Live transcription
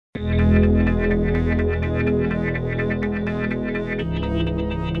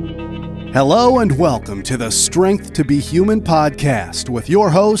Hello and welcome to the Strength to Be Human podcast with your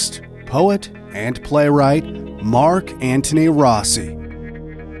host, poet and playwright, Mark Antony Rossi.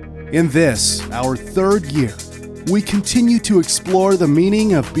 In this, our third year, we continue to explore the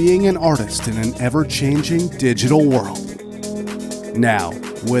meaning of being an artist in an ever-changing digital world. Now,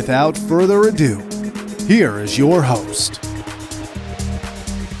 without further ado, here is your host.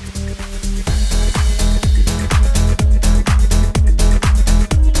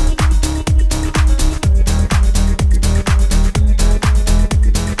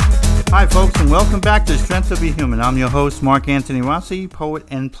 Hi folks, and welcome back to Strength to Be Human. I'm your host, Mark Antony Rossi, poet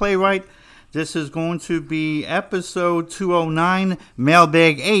and playwright. This is going to be episode 209,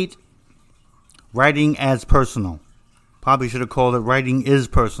 Mailbag 8, Writing as Personal. Probably should have called it Writing is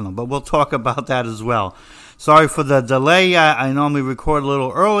Personal, but we'll talk about that as well. Sorry for the delay. I normally record a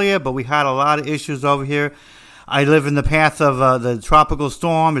little earlier, but we had a lot of issues over here. I live in the path of the tropical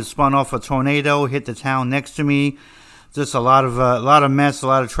storm. It spun off a tornado, hit the town next to me. Just a lot of mess, a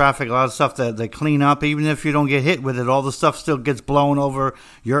lot of traffic, a lot of stuff that they clean up. Even if you don't get hit with it, all the stuff still gets blown over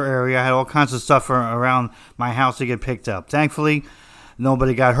your area. I had all kinds of stuff around my house to get picked up. Thankfully,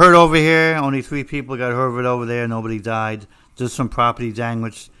 nobody got hurt over here. Only 3 people got hurt over there. Nobody died. Just some property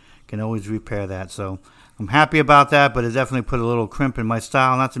damage. Can always repair that. So I'm happy about that, but it definitely put a little crimp in my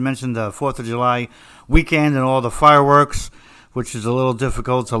style. Not to mention the 4th of July weekend and all the fireworks, which is a little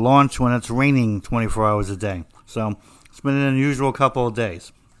difficult to launch when it's raining 24 hours a day. So it's been an unusual couple of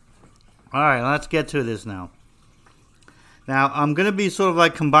days. All right, let's get to this now. Now, I'm going to be sort of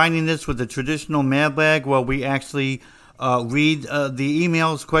like combining this with the traditional mailbag where we actually read the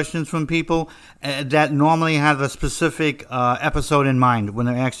emails, questions from people that normally have a specific episode in mind when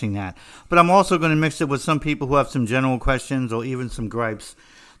they're asking that. But I'm also going to mix it with some people who have some general questions or even some gripes,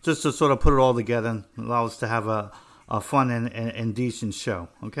 just to sort of put it all together and allow us to have a fun and decent show,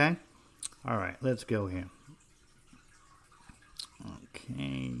 okay? All right, let's go here.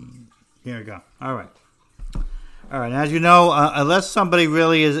 Okay, here we go. All right. As you know, unless somebody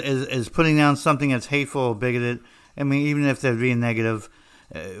really is putting down something that's hateful or bigoted, I mean, even if they're being negative,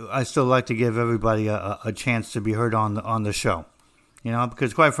 I still like to give everybody a chance to be heard on the show. You know,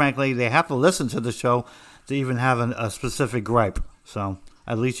 because quite frankly, they have to listen to the show to even have a specific gripe. So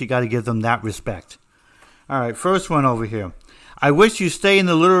at least you got to give them that respect. All right, first one over here. I wish you stay in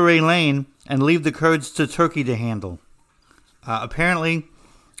the literary lane and leave the Kurds to Turkey to handle. Apparently,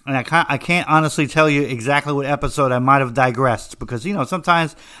 and I can't honestly tell you exactly what episode I might have digressed, because, you know,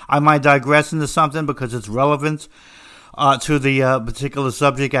 sometimes I might digress into something because it's relevant to the particular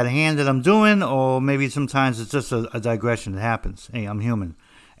subject at hand that I'm doing, or maybe sometimes it's just a digression that happens. Hey, I'm human,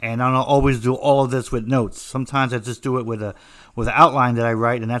 and I don't always do all of this with notes. Sometimes I just do it with an outline that I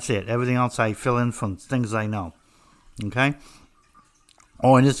write, and that's it. Everything else I fill in from things I know. Okay?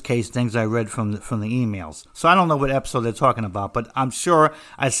 Or in this case, things I read from the emails. So I don't know what episode they're talking about, but I'm sure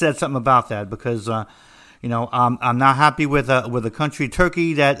I said something about that because, you know, I'm not happy with a country,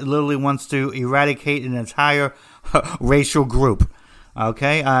 Turkey, that literally wants to eradicate an entire racial group.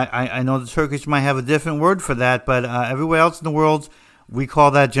 Okay, I know the Turkish might have a different word for that, but everywhere else in the world, we call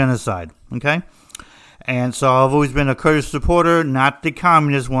that genocide. Okay, and so I've always been a Kurdish supporter, not the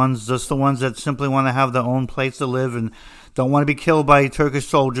communist ones, just the ones that simply want to have their own place to live and don't want to be killed by Turkish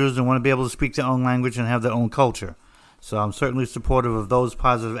soldiers and want to be able to speak their own language and have their own culture. So I'm certainly supportive of those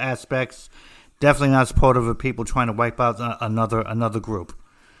positive aspects. Definitely not supportive of people trying to wipe out another group.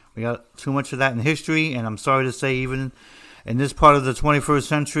 We got too much of that in history, and I'm sorry to say even in this part of the 21st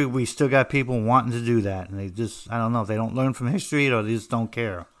century, we still got people wanting to do that. And they just, I don't know, if they don't learn from history or they just don't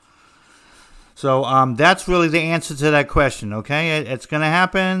care. So that's really the answer to that question, okay? It's going to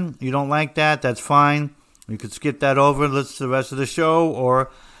happen. You don't like that, that's fine. You could skip that over and listen to the rest of the show, or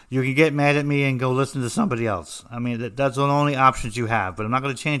you can get mad at me and go listen to somebody else. I mean, that's the only options you have, but I'm not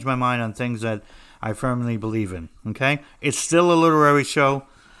going to change my mind on things that I firmly believe in, okay? It's still a literary show.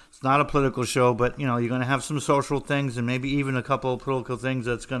 It's not a political show, but, you know, you're going to have some social things and maybe even a couple of political things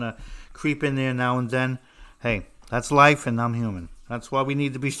that's going to creep in there now and then. Hey, that's life, and I'm human. That's why we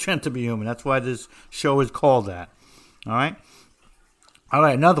need to be strength to be human. That's why this show is called that, all right? All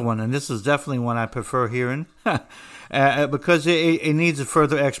right, another one, and this is definitely one I prefer hearing because it needs a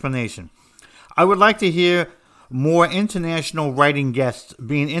further explanation. I would like to hear more international writing guests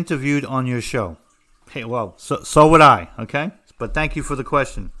being interviewed on your show. Hey, well, so would I, okay? But thank you for the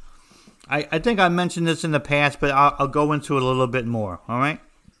question. I think I mentioned this in the past, but I'll go into it a little bit more, all right?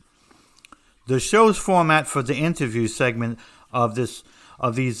 The show's format for the interview segment of these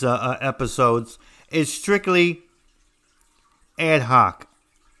episodes is strictly ad hoc,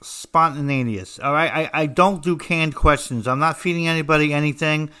 spontaneous. All right, I don't do canned questions. I'm not feeding anybody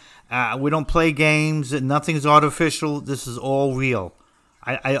anything. We don't play games. Nothing's artificial. This is all real.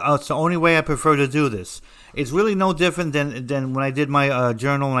 It's the only way I prefer to do this. It's really no different than when I did my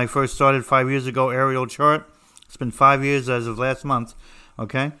journal when I first started 5 years ago, Aerial Chart. It's been 5 years as of last month,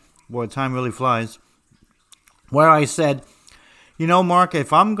 okay? Boy, time really flies. Where I said, you know, Mark,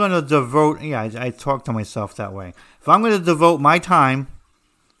 if I'm going to devote, I talk to myself that way. If I'm going to devote my time,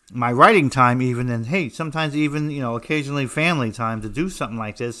 my writing time even, and hey, sometimes even, occasionally family time to do something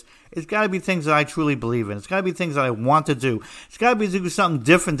like this, it's got to be things that I truly believe in. It's got to be things that I want to do. It's got to be to do something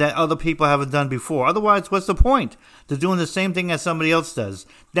different that other people haven't done before. Otherwise, what's the point? They're doing the same thing as somebody else does.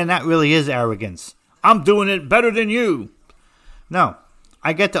 Then that really is arrogance. I'm doing it better than you. No,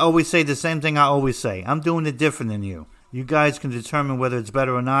 I get to always say the same thing I always say. I'm doing it different than you. You guys can determine whether it's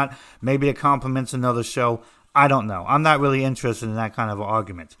better or not. Maybe it complements another show. I don't know. I'm not really interested in that kind of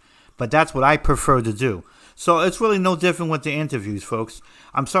argument. But that's what I prefer to do. So it's really no different with the interviews, folks.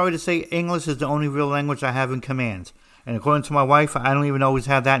 I'm sorry to say English is the only real language I have in command. And according to my wife, I don't even always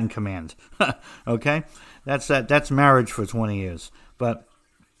have that in command. Okay? That's marriage for 20 years. But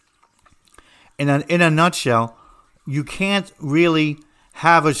in a nutshell, you can't really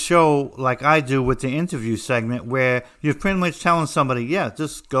have a show like I do with the interview segment where you're pretty much telling somebody,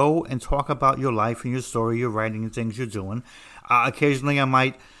 just go and talk about your life and your story, your writing and things you're doing. Occasionally I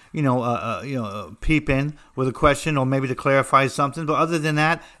might peep in with a question or maybe to clarify something. But other than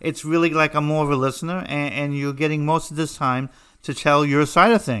that, it's really like I'm more of a listener, and you're getting most of this time to tell your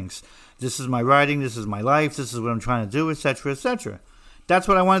side of things. This is my writing, this is my life, this is what I'm trying to do, etc., etc. That's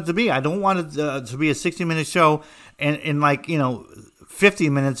what I want it to be. I don't want it to be a 60-minute show, and 50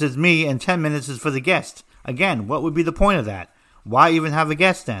 minutes is me and 10 minutes is for the guest. Again, what would be the point of that? Why even have a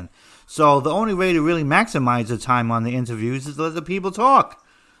guest then? So the only way to really maximize the time on the interviews is to let the people talk.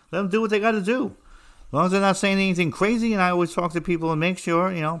 Let them do what they got to do. As long as they're not saying anything crazy, and I always talk to people and make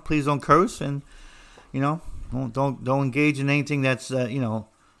sure, please don't curse, and, don't engage in anything that's,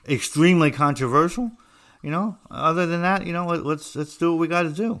 extremely controversial. Other than that, let's do what we got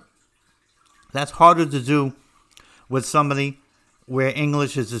to do. That's harder to do with somebody where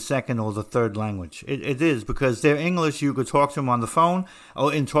English is the second or the third language. It is, because their English, you could talk to them on the phone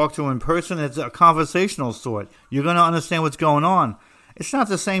and talk to them in person. It's a conversational sort. You're going to understand what's going on. It's not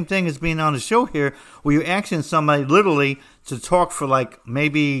the same thing as being on a show here where you're asking somebody literally to talk for like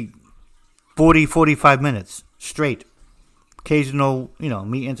maybe 40, 45 minutes straight. Occasional,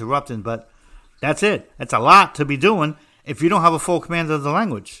 me interrupting, but that's it. That's a lot to be doing if you don't have a full command of the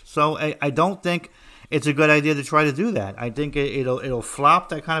language. So I don't think it's a good idea to try to do that. I think it'll flop,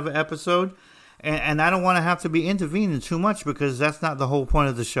 that kind of an episode, and I don't want to have to be intervening too much because that's not the whole point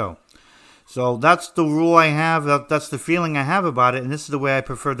of the show. So that's the rule I have. That's the feeling I have about it, and this is the way I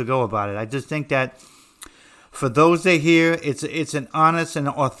prefer to go about it. I just think that for those that hear, it's an honest and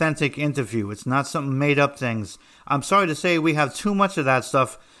authentic interview. It's not something made up things. I'm sorry to say we have too much of that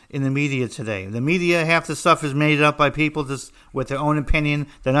stuff in the media today. The media, half the stuff is made up by people just with their own opinion.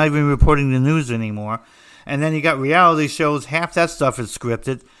 They're not even reporting the news anymore. And then you got reality shows. Half that stuff is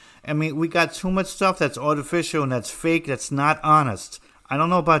scripted. I mean, we got too much stuff that's artificial and that's fake, that's not honest. I don't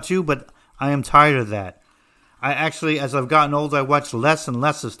know about you, but I am tired of that. I actually, as I've gotten older, I watch less and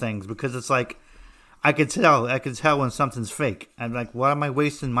less of things because it's like, I can tell when something's fake. I'm like, why am I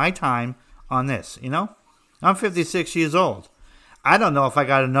wasting my time on this, I'm 56 years old. I don't know if I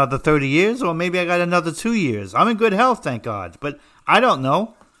got another 30 years or maybe I got another 2 years. I'm in good health, thank God. But I don't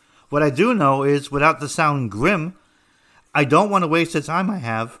know. What I do know is, without the sound grim, I don't want to waste the time I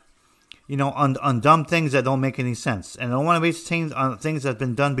have, on dumb things that don't make any sense. And I don't want to waste time on things that have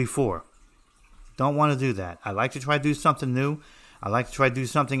been done before. Don't want to do that. I like to try to do something new. I like to try to do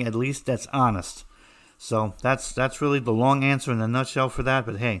something at least that's honest. So that's really the long answer in a nutshell for that.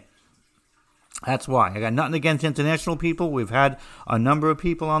 But hey, that's why. I got nothing against international people. We've had a number of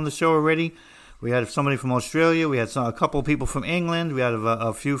people on the show already. We had somebody from Australia. We had a couple of people from England. We had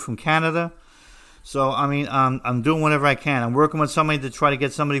a few from Canada. So, I mean, I'm doing whatever I can. I'm working with somebody to try to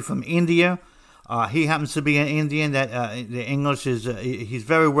get somebody from India. He happens to be an Indian that the English is, he's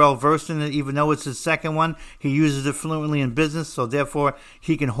very well versed in it, even though it's his second one. He uses it fluently in business, so therefore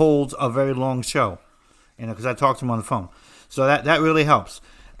he can hold a very long show, because I talked to him on the phone. So that really helps.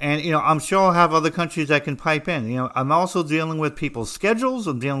 And, I'm sure I'll have other countries that can pipe in. I'm also dealing with people's schedules.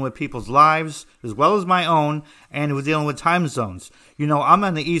 I'm dealing with people's lives as well as my own. And we're dealing with time zones. I'm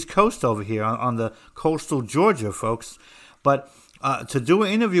on the East Coast over here, on the coastal Georgia, folks. But to do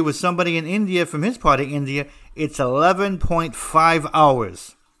an interview with somebody in India from his part of India, it's 11.5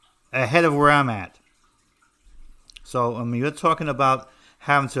 hours ahead of where I'm at. So, you're talking about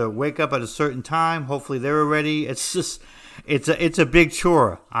having to wake up at a certain time. Hopefully they're ready. It's just, it's a big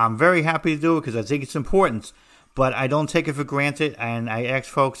chore. I'm very happy to do it because I think it's important, but I don't take it for granted, and I ask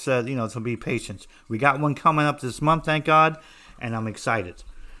folks, to be patient. We got one coming up this month, thank God, and I'm excited.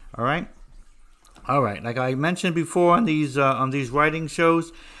 All right. Like I mentioned before on these writing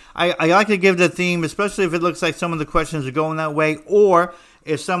shows, I like to give the theme, especially if it looks like some of the questions are going that way, or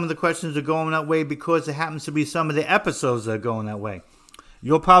if some of the questions are going that way because it happens to be some of the episodes that are going that way.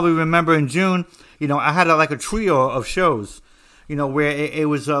 You'll probably remember in June, I had a trio of shows, where it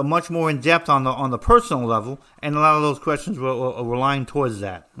was much more in depth on the personal level, and a lot of those questions were lined towards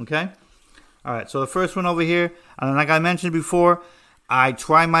that. Okay, all right. So the first one over here, and like I mentioned before, I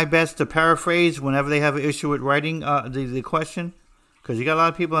try my best to paraphrase whenever they have an issue with writing the question, because you got a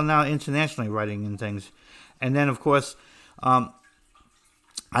lot of people now internationally writing in things, and then of course,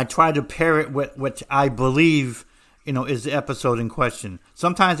 I try to pair it with what I believe is the episode in question.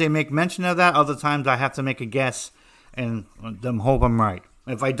 Sometimes they make mention of that. Other times I have to make a guess and them hope I'm right.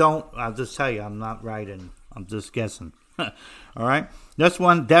 If I don't, I'll just tell you I'm not right and I'm just guessing. All right. This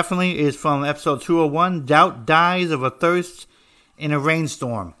one definitely is from episode 201, Doubt Dies of a Thirst in a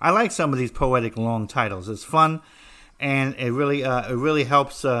Rainstorm. I like some of these poetic long titles. It's fun, and it really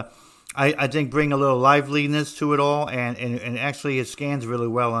helps, I think, bring a little liveliness to it all, and actually it scans really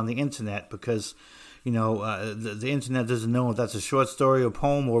well on the internet because the internet doesn't know if that's a short story or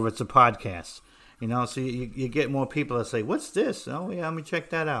poem or if it's a podcast. So you get more people that say, "What's this?" Oh yeah, let me check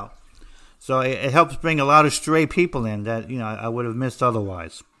that out. So it helps bring a lot of stray people in that I would have missed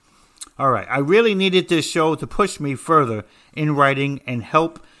otherwise. All right, I really needed this show to push me further in writing and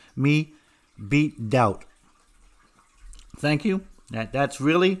help me beat doubt. Thank you. That's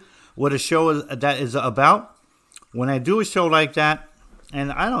really what a show is about. When I do a show like that,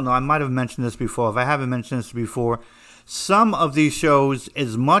 and I don't know, I might have mentioned this before. If I haven't mentioned this before, some of these shows,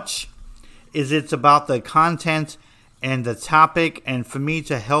 as much as it's about the content and the topic, and for me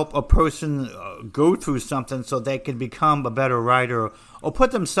to help a person go through something so they can become a better writer or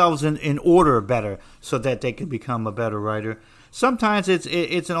put themselves in order better so that they can become a better writer. Sometimes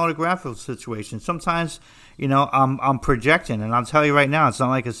it's an autographical situation. Sometimes, I'm projecting, and I'll tell you right now, it's not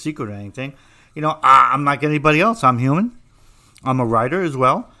like a secret or anything. I'm like anybody else. I'm human. I'm a writer as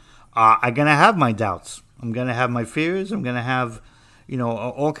well. I'm going to have my doubts. I'm going to have my fears. I'm going to have,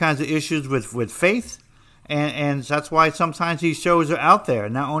 all kinds of issues with faith. And that's why sometimes these shows are out there,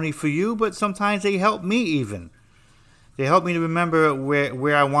 not only for you, but sometimes they help me even. They help me to remember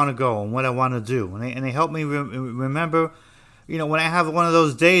where I want to go and what I want to do. And they help me remember, when I have one of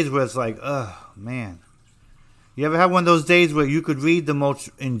those days where it's like, oh, man. You ever have one of those days where you could read the most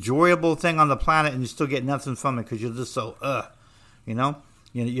enjoyable thing on the planet and you still get nothing from it because you're just so,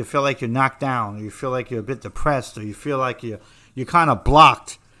 You feel like you're knocked down, or you feel like you're a bit depressed, or you feel like you're kind of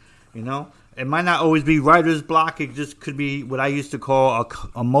blocked, It might not always be writer's block. It just could be what I used to call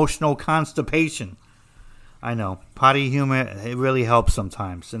emotional constipation. I know. Potty humor, it really helps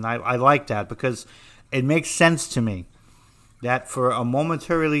sometimes. And I like that because it makes sense to me that for a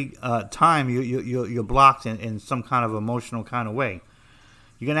momentarily time, you're blocked in some kind of emotional kind of way.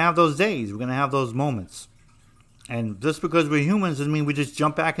 You're going to have those days. We're going to have those moments. And just because we're humans doesn't mean we just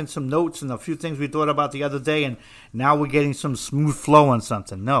jump back in some notes and a few things we thought about the other day and now we're getting some smooth flow on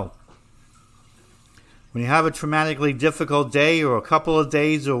something. No. When you have a traumatically difficult day or a couple of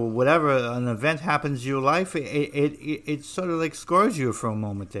days or whatever, an event happens in your life, it sort of like scars you for a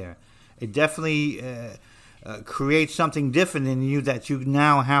moment there. It definitely creates something different in you that you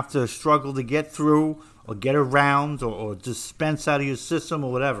now have to struggle to get through or get around or dispense out of your system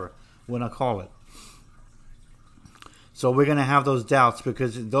or whatever you want to call it. So we're going to have those doubts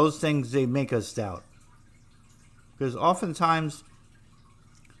because those things, they make us doubt. Because oftentimes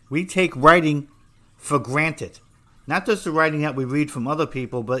we take writing for granted. Not just the writing that we read from other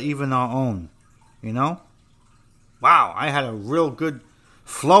people, but even our own. Wow, I had a real good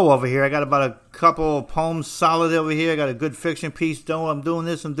flow over here. I got about a couple of poems solid over here. I got a good fiction piece. I'm doing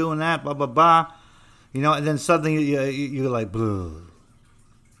this, I'm doing that, blah, blah, blah. And then suddenly you're like, blue.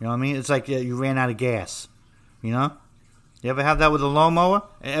 You know what I mean? It's like you ran out of gas. You ever have that with a lawnmower?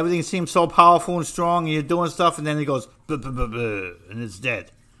 Everything seems so powerful and strong, and you're doing stuff, and then it goes, buh, buh, buh, buh, and it's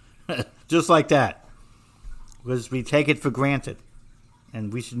dead. Just like that. Because we take it for granted.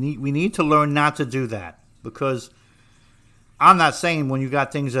 And we need to learn not to do that. Because I'm not saying when you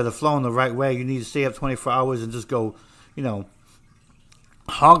got things that are flowing the right way, you need to stay up 24 hours and just go,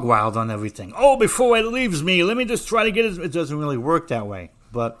 hog wild on everything. Oh, before it leaves me, let me just try to get it. It doesn't really work that way.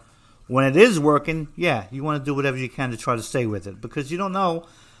 But when it is working, yeah, you want to do whatever you can to try to stay with it. Because you don't know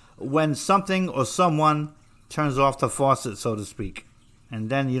when something or someone turns off the faucet, so to speak. and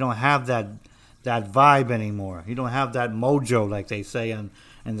then you don't have that vibe anymore. You don't have that mojo, like they say in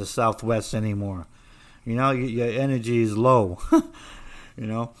the Southwest anymore. You know, your energy is low. You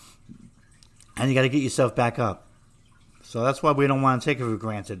know, and you got to get yourself back up. So that's why we don't want to take it for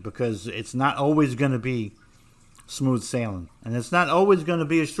granted, because it's not always going to be smooth sailing, and it's not always going to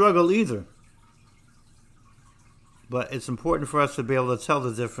be a struggle either. But it's important for us to be able to tell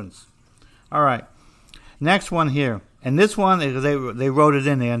the difference. All right, next one here, and this one they wrote it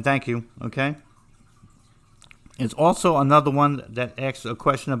in there, and thank you. Okay, it's also another one that asks a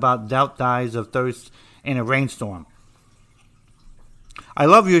question about doubt dies of thirst in a rainstorm. I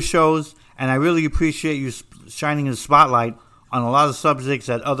love your shows, and I really appreciate you shining a spotlight on a lot of subjects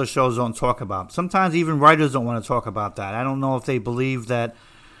that other shows don't talk about. Sometimes even writers don't want to talk about that. I don't know if they believe that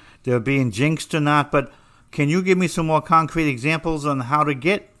they're being jinxed or not, but can you give me some more concrete examples on how to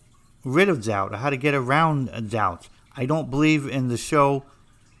get rid of doubt, or how to get around doubt? I don't believe in the show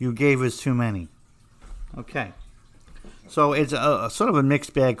you gave us too many. Okay. So it's a sort of a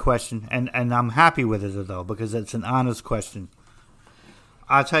mixed bag question, and I'm happy with it, though, because it's an honest question.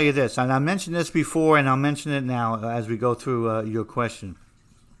 I'll tell you this, and I mentioned this before, and I'll mention it now as we go through your question.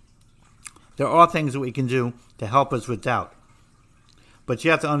 There are things that we can do to help us with doubt. But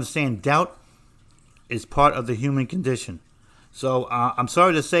you have to understand, doubt is part of the human condition. So I'm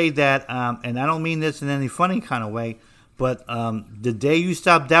sorry to say that, and I don't mean this in any funny kind of way, but the day you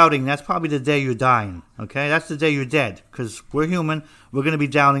stop doubting, that's probably the day you're dying. Okay? That's the day you're dead, because we're human. We're going to be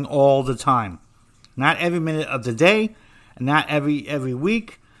doubting all the time. Not every minute of the day, not every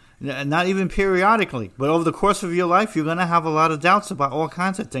week, not even periodically, but over the course of your life, you're going to have a lot of doubts about all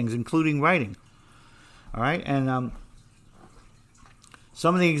kinds of things, including writing. All right, and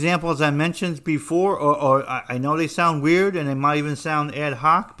some of the examples I mentioned before, or I know they sound weird and they might even sound ad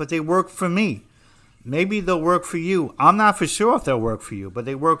hoc, but they work for me. Maybe they'll work for you. I'm not for sure if they'll work for you, but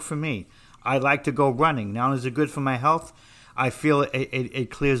they work for me. I like to go running. Not only is it good for my health, I feel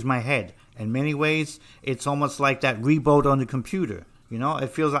it clears my head. In many ways, it's almost like that reboot on the computer. You know, I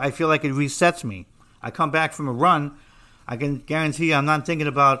feel like it resets me. I come back from a run, I can guarantee you I'm not thinking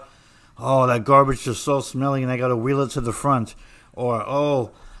about, oh, that garbage is so smelly and I got to wheel it to the front. Or,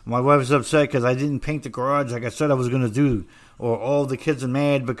 oh, my wife's upset because I didn't paint the garage like I said I was going to do. Or, oh, the kids are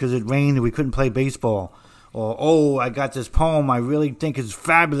mad because it rained and we couldn't play baseball. Or, oh, I got this poem I really think is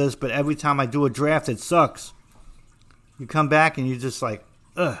fabulous, but every time I do a draft, it sucks. You come back and you're just like,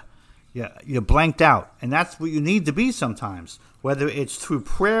 ugh. Yeah, you're blanked out. And that's what you need to be sometimes. Whether it's through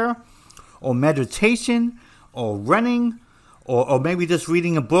prayer or meditation or running or maybe just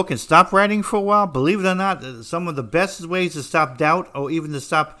reading a book and stop writing for a while. Believe it or not, some of the best ways to stop doubt or even to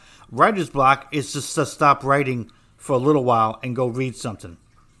stop writer's block is just to stop writing for a little while and go read something.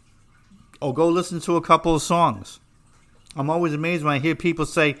 Or go listen to a couple of songs. I'm always amazed when I hear people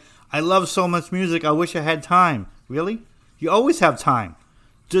say, I love so much music, I wish I had time. Really? You always have time.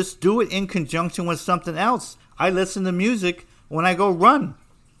 Just do it in conjunction with something else. I listen to music when I go run.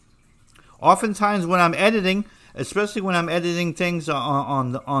 Oftentimes when I'm editing, especially when I'm editing things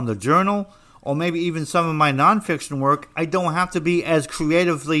on the journal, or maybe even some of my nonfiction work, I don't have to be as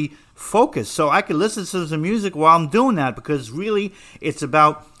creatively focused. So I can listen to some music while I'm doing that, because really it's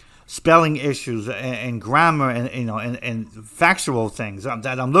about spelling issues and grammar and factual things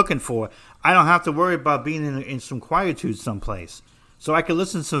that I'm looking for. I don't have to worry about being in some quietude someplace. So I could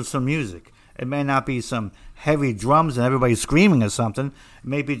listen to some music. It may not be some heavy drums and everybody screaming or something. It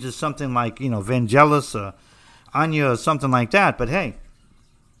may be just something like, Vangelis or Anya or something like that. But hey,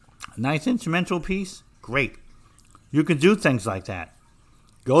 a nice instrumental piece, great. You can do things like that.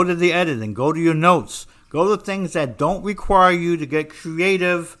 Go to the editing. Go to your notes. Go to things that don't require you to get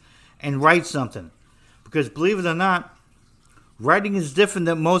creative and write something. Because believe it or not, writing is different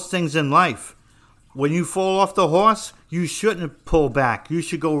than most things in life. When you fall off the horse, you shouldn't pull back. You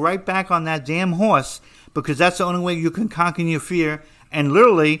should go right back on that damn horse, because that's the only way you can conquer your fear and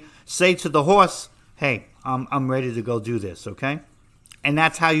literally say to the horse, hey, I'm ready to go do this, okay? And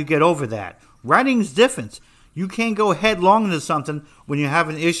that's how you get over that. Writing's different. You can't go headlong into something when you're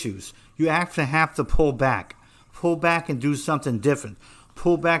having issues. You actually have to pull back. Pull back and do something different.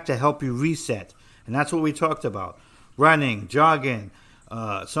 Pull back to help you reset. And that's what we talked about. Running, jogging.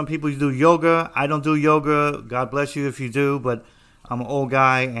 Some people do yoga. I don't do yoga. God bless you if you do, but I'm an old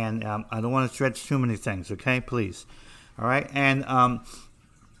guy and I don't want to stretch too many things, okay? Please. All right? And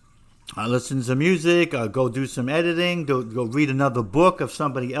listen to music. Go do some editing. Go read another book of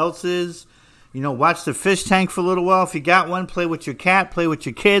somebody else's. Watch the fish tank for a little while. If you got one, play with your cat. Play with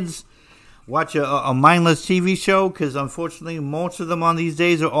your kids. Watch a mindless TV show, because unfortunately most of them on these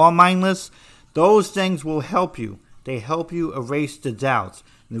days are all mindless. Those things will help you. They help you erase the doubts.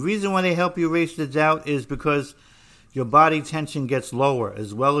 And the reason why they help you erase the doubt is because your body tension gets lower,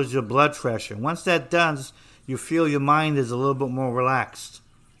 as well as your blood pressure. Once that does, you feel your mind is a little bit more relaxed.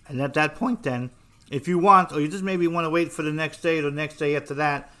 And at that point then, if you want, or you just maybe want to wait for the next day or the next day after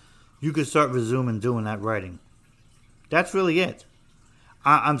that, you can start resuming doing that writing. That's really it.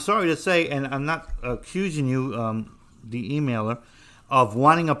 I'm sorry to say, and I'm not accusing you, the emailer, of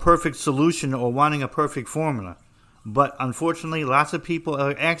wanting a perfect solution or wanting a perfect formula. But unfortunately, lots of people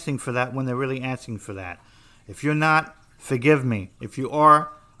are asking for that when they're really asking for that. If you're not, forgive me. If you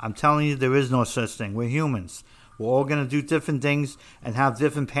are, I'm telling you, there is no such thing. We're humans. We're all going to do different things and have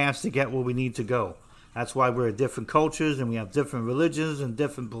different paths to get where we need to go. That's why we're different cultures and we have different religions and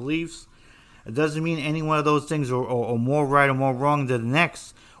different beliefs. It doesn't mean any one of those things are more right or more wrong than the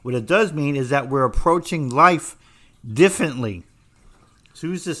next. What it does mean is that we're approaching life differently. So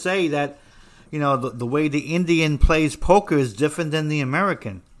who's to say that, the way the Indian plays poker is different than the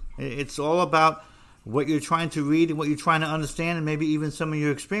American? It's all about what you're trying to read and what you're trying to understand, and maybe even some of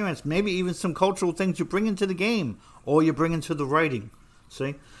your experience, maybe even some cultural things you bring into the game or you bring into the writing.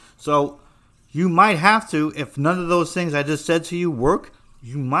 See? So you might have to, if none of those things I just said to you work,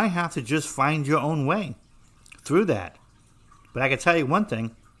 you might have to just find your own way through that. But I can tell you one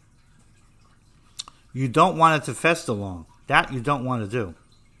thing. You don't want it to fester long. That you don't want to do.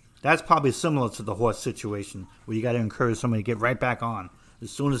 That's probably similar to the horse situation where you got to encourage somebody to get right back on as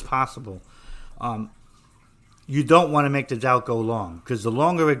soon as possible. You don't want to make the doubt go long, because the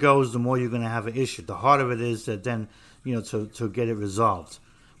longer it goes, the more you're going to have an issue. The harder it is that then, to get it resolved.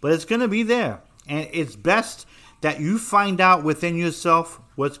 But it's going to be there. And it's best that you find out within yourself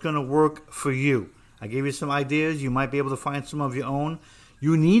what's going to work for you. I gave you some ideas. You might be able to find some of your own.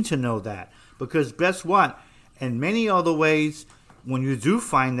 You need to know that. Because guess what? In many other ways, when you do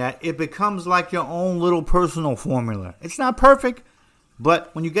find that, it becomes like your own little personal formula. It's not perfect,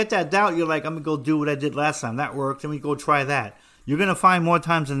 but when you get that doubt, you're like, I'm going to go do what I did last time. That worked. Let me go try that. You're going to find more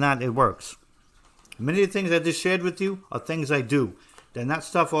times than not it works. Many of the things I just shared with you are things I do. They're not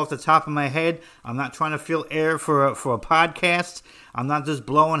stuff off the top of my head. I'm not trying to fill air for a podcast. I'm not just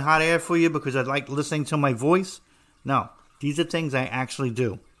blowing hot air for you because I like listening to my voice. No, these are things I actually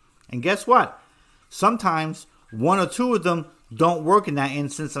do. And guess what? Sometimes one or two of them don't work in that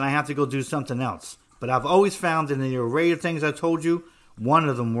instance and I have to go do something else. But I've always found in the array of things I told you, one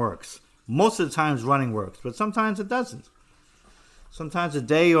of them works. Most of the times running works, but sometimes it doesn't. Sometimes the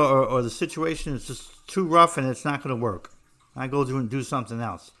day or the situation is just too rough and it's not going to work. I go do and do something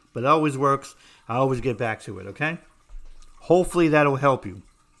else. But it always works. I always get back to it, okay? Hopefully that'll help you.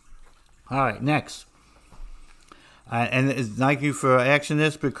 All right, next. And thank you for asking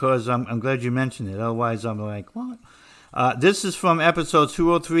this because I'm glad you mentioned it. Otherwise, I'm like, what? This is from episode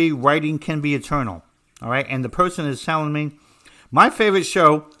 203, Writing Can Be Eternal. All right, and the person is telling me, my favorite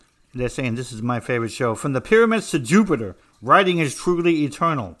show, they're saying this is my favorite show, from the pyramids to Jupiter, writing is truly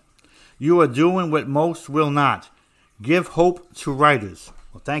eternal. You are doing what most will not. Give hope to writers.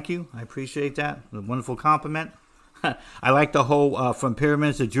 Well, thank you. I appreciate that. A wonderful compliment. I like the whole from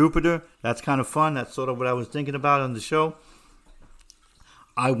pyramids to Jupiter. That's kind of fun. That's sort of what I was thinking about on the show.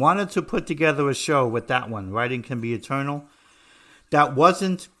 I wanted to put together a show with that one, Writing Can Be Eternal, that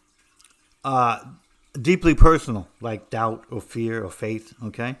wasn't deeply personal, like doubt or fear or faith,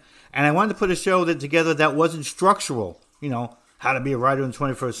 okay? And I wanted to put a show together that wasn't structural, how to be a writer in the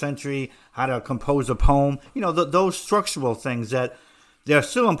 21st century, how to compose a poem, those structural things that they're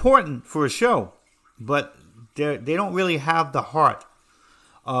still important for a show, but they don't really have the heart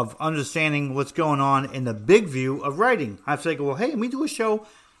of understanding what's going on in the big view of writing. I say, well, hey, let me do a show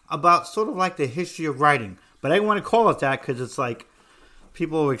about sort of like the history of writing. But I don't want to call it that because it's like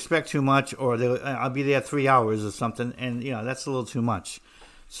people will expect too much or I'll be there 3 hours or something, and that's a little too much.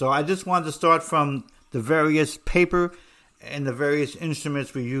 So I just wanted to start from the various paper and the various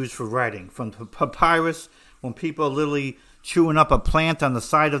instruments we use for writing. From papyrus, when people are literally chewing up a plant on the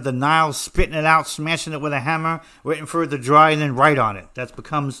side of the Nile, spitting it out, smashing it with a hammer, waiting for it to dry, and then write on it. That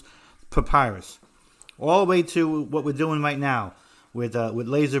becomes papyrus. All the way to what we're doing right now with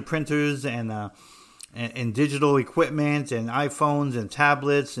laser printers and digital equipment and iPhones and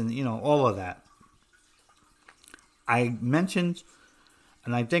tablets and all of that. I mentioned,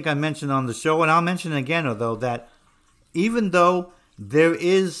 and I think I mentioned on the show, and I'll mention again, though, that even though there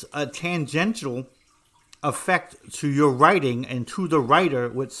is a tangential effect to your writing and to the writer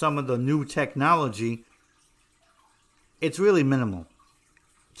with some of the new technology, it's really minimal.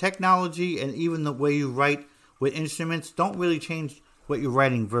 Technology and even the way you write with instruments don't really change what you're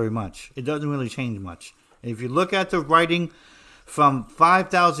writing very much. It doesn't really change much. If you look at the writing from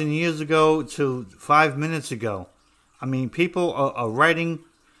 5,000 years ago to 5 minutes ago, I mean, people are writing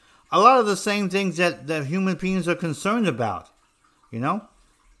a lot of the same things that human beings are concerned about. You know?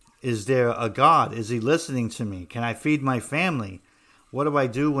 Is there a God? Is he listening to me? Can I feed my family? What do I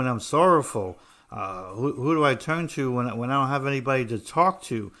do when I'm sorrowful? Who do I turn to when I don't have anybody to talk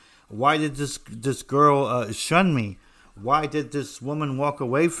to? Why did this girl shun me? Why did this woman walk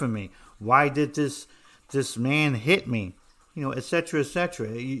away from me? Why did this man hit me? You know, etc.,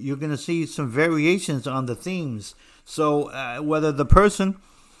 etc. You're going to see some variations on the themes. So whether the person,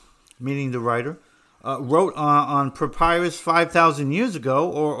 meaning the writer, wrote on papyrus 5,000 years ago,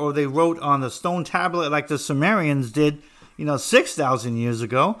 or they wrote on a stone tablet like the Sumerians did, 6,000 years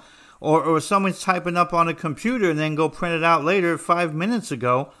ago, or someone's typing up on a computer and then go print it out later 5 minutes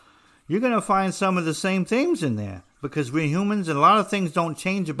ago, you're going to find some of the same themes in there, because we're humans and a lot of things don't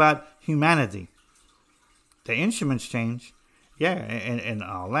change about humanity. The instruments change, yeah, and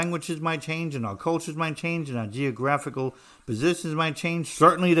our languages might change, and our cultures might change, and our geographical positions might change.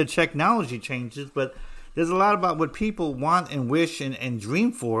 Certainly the technology changes, but there's a lot about what people want and wish and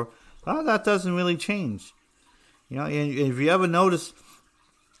dream for. A lot of that doesn't really change. And if you ever notice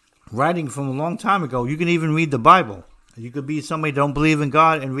writing from a long time ago, you can even read the Bible. You could be somebody who don't believe in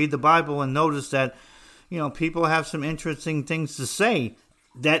God and read the Bible and notice that, people have some interesting things to say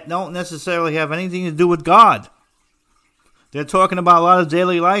that don't necessarily have anything to do with God. They're talking about a lot of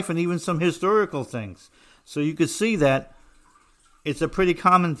daily life and even some historical things. So you could see that it's a pretty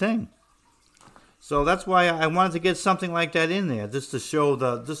common thing. So that's why I wanted to get something like that in there, just to show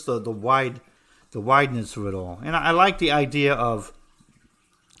the wideness of it all. And I like the idea of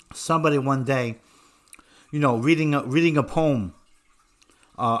somebody one day, reading a poem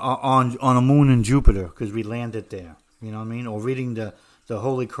on a moon in Jupiter, because we landed there. You know what I mean? Or reading the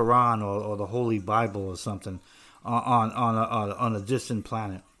Holy Quran or the Holy Bible or something on a distant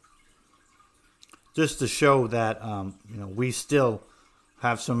planet, just to show that we still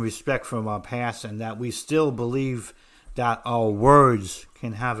have some respect from our past, and that we still believe that our words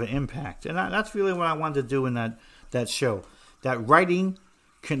can have an impact. And that's really what I wanted to do in that show. That writing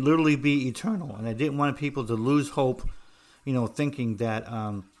can literally be eternal, and I didn't want people to lose hope, thinking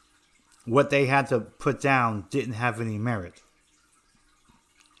that what they had to put down didn't have any merit.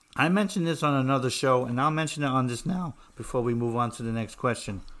 I mentioned this on another show, and I'll mention it on this now before we move on to the next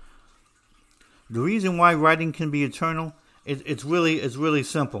question. The reason why writing can be eternal, it's really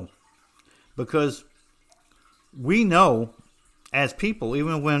simple. Because we know, as people,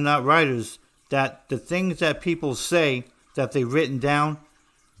 even when we're not writers, that the things that people say that they've written down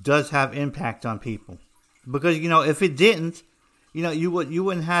does have impact on people. Because, if it didn't, you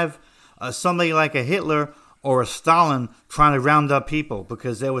wouldn't have somebody like a Hitler or a Stalin trying to round up people,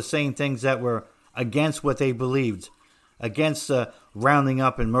 because they were saying things that were against what they believed, against the rounding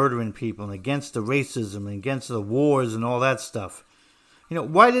up and murdering people, and against the racism, and against the wars and all that stuff.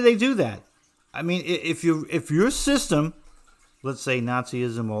 Why did they do that? I mean, if your system, let's say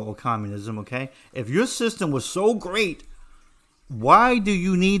Nazism or communism, okay, if your system was so great, why do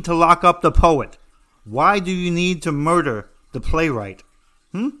you need to lock up the poet? Why do you need to murder the playwright?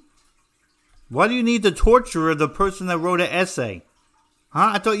 Why do you need to torture the person that wrote an essay?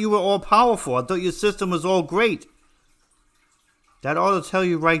 I thought you were all powerful. I thought your system was all great. That ought to tell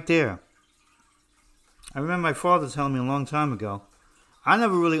you right there. I remember my father telling me a long time ago. I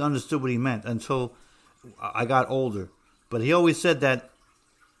never really understood what he meant until I got older. But he always said that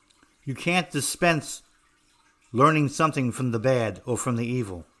you can't dispense learning something from the bad or from the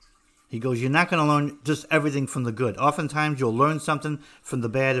evil. He goes, you're not going to learn just everything from the good. Oftentimes you'll learn something from the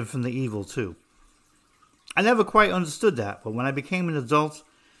bad and from the evil too. I never quite understood that, but when I became an adult,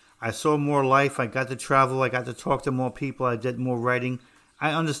 I saw more life, I got to travel, I got to talk to more people, I did more writing.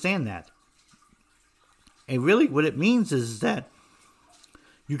 I understand that. And really what it means is that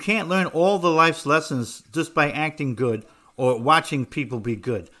you can't learn all the life's lessons just by acting good or watching people be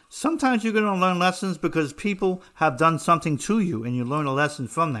good. Sometimes you're going to learn lessons because people have done something to you and you learn a lesson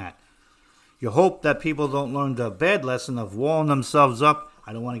from that. You hope that people don't learn the bad lesson of walling themselves up.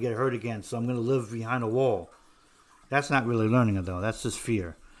 I don't want to get hurt again, so I'm going to live behind a wall. That's not really learning it, though. That's just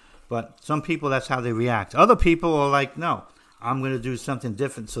fear. But some people, that's how they react. Other people are like, no, I'm going to do something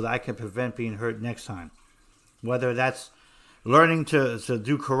different so that I can prevent being hurt next time. Whether that's learning to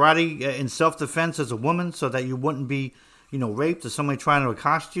do karate in self-defense as a woman so that you wouldn't be, raped, or somebody trying to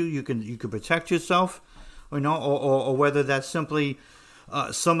accost you, you can protect yourself, or whether that's simply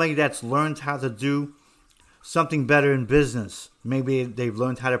somebody that's learned how to do something better in business. Maybe they've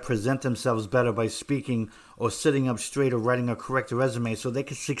learned how to present themselves better by speaking or sitting up straight or writing a correct resume so they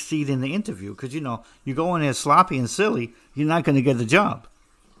can succeed in the interview. Because, you go in there sloppy and silly, you're not going to get the job.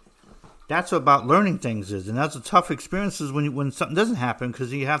 That's about learning things is, and that's the tough experiences when something doesn't happen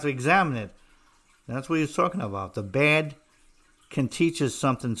because you have to examine it. And that's what he's talking about. The bad can teach us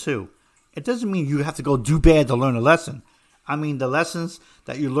something too. It doesn't mean you have to go do bad to learn a lesson. I mean the lessons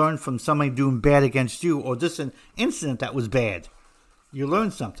that you learn from somebody doing bad against you, or just an incident that was bad. You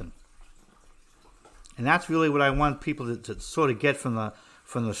learn something. And that's really what I want people to sort of get from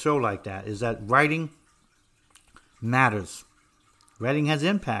the show like that, is that writing matters. Writing has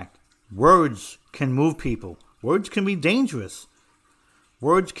impact. Words can move people. Words can be dangerous.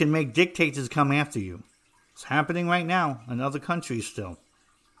 Words can make dictators come after you. It's happening right now in other countries still.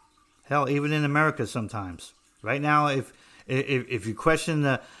 Hell, even in America sometimes. Right now, if you question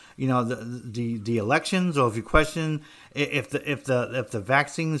the elections, or if you question if the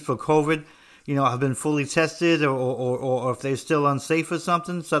vaccines for COVID, have been fully tested, or if they're still unsafe or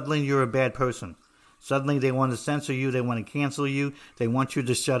something, suddenly you're a bad person. Suddenly they want to censor you, they want to cancel you, they want you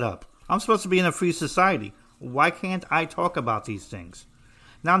to shut up. I'm supposed to be in a free society. Why can't I talk about these things?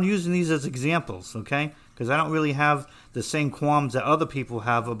 Now I'm using these as examples, okay? Because I don't really have the same qualms that other people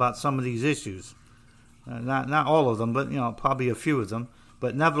have about some of these issues. Not all of them, but probably a few of them.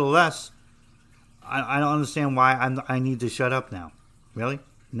 But nevertheless, I don't understand why I need to shut up now. Really?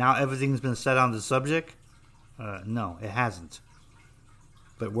 Now everything's been said on the subject? No, it hasn't.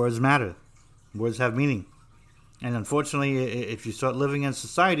 But words matter. Words have meaning. And unfortunately, if you start living in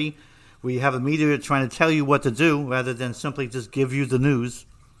society where you have a media trying to tell you what to do rather than simply just give you the news,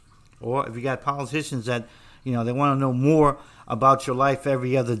 or if you got politicians that, they want to know more about your life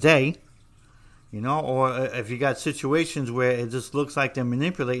every other day, or if you got situations where it just looks like they're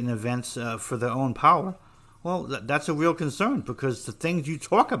manipulating events for their own power, well, that's a real concern, because the things you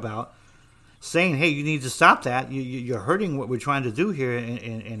talk about, saying, hey, you need to stop that, you're hurting what we're trying to do here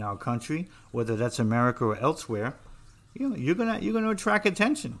in our country, whether that's America or elsewhere, you're gonna attract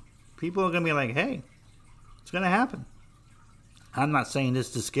attention. People are gonna be like, hey, it's gonna happen. I'm not saying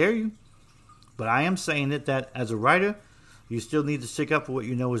this to scare you, but I am saying it that as a writer, you still need to stick up for what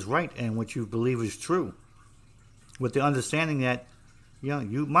you know is right and what you believe is true, with the understanding that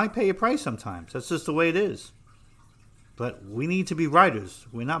you might pay a price sometimes. That's just the way it is. But we need to be writers.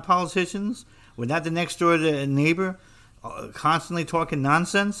 We're not politicians. We're not the next door neighbor constantly talking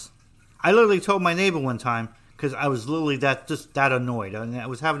nonsense. I literally told my neighbor one time, because I was literally that annoyed. I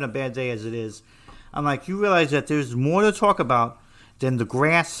was having a bad day as it is. I'm like, you realize that there's more to talk about than the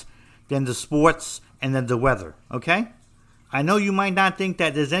grass, than the sports, and then the weather, okay? I know you might not think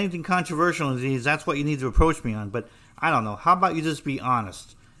that there's anything controversial in these. That's what you need to approach me on. But I don't know. How about you just be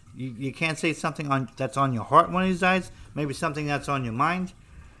honest? You can't say something that's on your heart one of these days. Maybe something that's on your mind.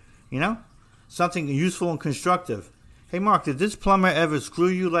 Something useful and constructive. Hey, Mark, did this plumber ever screw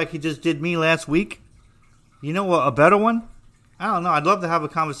you like he just did me last week? You know a better one? I don't know. I'd love to have a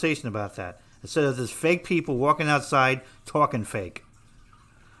conversation about that, instead of this fake people walking outside talking fake.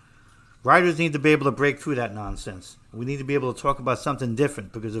 Writers need to be able to break through that nonsense. We need to be able to talk about something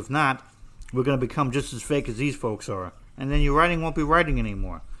different, because if not, we're going to become just as fake as these folks are. And then your writing won't be writing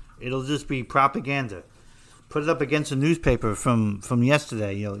anymore. It'll just be propaganda. Put it up against a newspaper from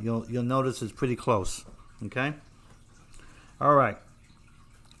yesterday. You'll notice it's pretty close. Okay? All right.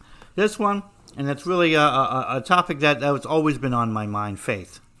 This one, and it's really a topic that's always been on my mind,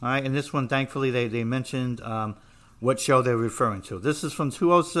 faith. All right? And this one, thankfully, they mentioned what show they're referring to. This is from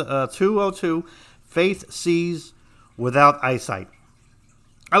 202, Faith Sees Without Eyesight.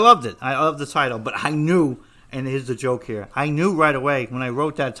 I loved it. I love the title, but I knew, and here's the joke here, I knew right away when I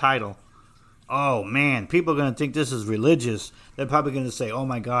wrote that title, oh man, people are going to think this is religious. They're probably going to say, oh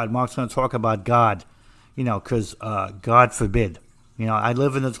my God, Mark's going to talk about God, because God forbid. I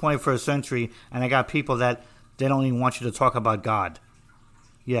live in the 21st century, and I got people that they don't even want you to talk about God.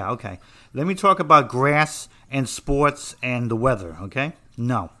 Yeah, okay. Let me talk about grass and sports and the weather, okay?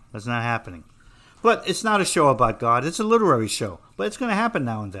 No, that's not happening. But it's not a show about God. It's a literary show. But it's going to happen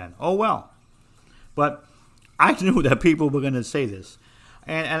now and then. Oh, well. But I knew that people were going to say this.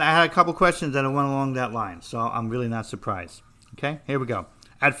 And I had a couple questions that went along that line. So I'm really not surprised. Okay, here we go.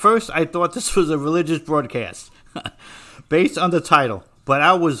 At first, I thought this was a religious broadcast based on the title. But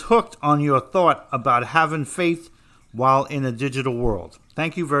I was hooked on your thought about having faith while in a digital world.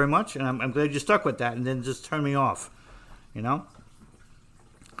 Thank you very much. And I'm glad you stuck with that and didn't just turn me off.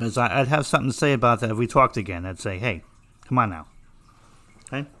 Because I'd have something to say about that if we talked again. I'd say, hey, come on now.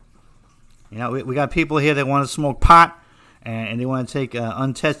 Okay? We got people here that want to smoke pot, and they want to take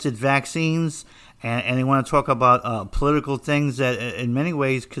untested vaccines, and they want to talk about political things that in many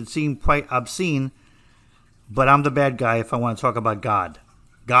ways could seem quite obscene, but I'm the bad guy if I want to talk about God.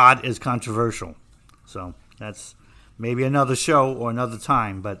 God is controversial. So that's maybe another show or another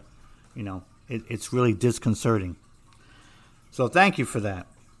time, but It's really disconcerting. So thank you for that.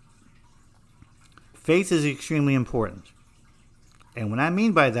 Faith is extremely important. And what I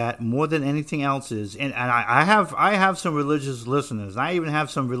mean by that, more than anything else is, and I have some religious listeners. I even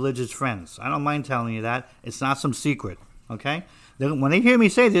have some religious friends. I don't mind telling you that. It's not some secret, okay? When they hear me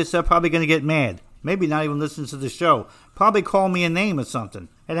say this, they're probably going to get mad. Maybe not even listen to the show. Probably call me a name or something.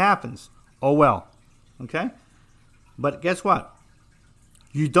 It happens. Oh well, okay? But guess what?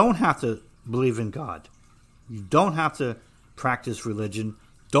 You don't have to believe in God. You don't have to practice religion.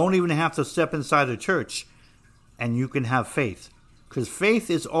 Don't even have to step inside a church. And you can have faith. Because faith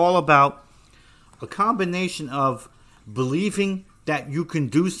is all about a combination of believing that you can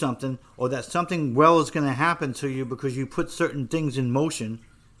do something or that something well is going to happen to you because you put certain things in motion,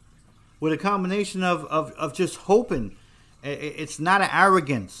 with a combination of just hoping. It's not an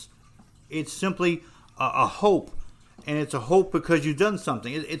arrogance. It's simply a hope. And it's a hope because you've done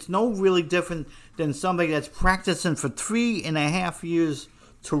something. It's no really different than somebody that's practicing for 3.5 years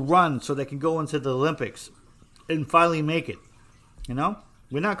to run so they can go into the Olympics and finally make it.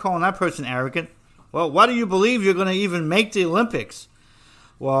 We're not calling that person arrogant. Well, why do you believe you're going to even make the Olympics?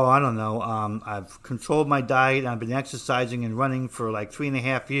 Well, I don't know. I've controlled my diet. I've been exercising and running for like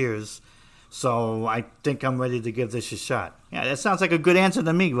 3.5 years. So I think I'm ready to give this a shot. Yeah, that sounds like a good answer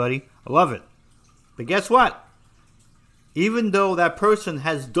to me, buddy. I love it. But guess what? Even though that person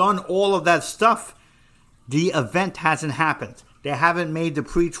has done all of that stuff, the event hasn't happened. They haven't made the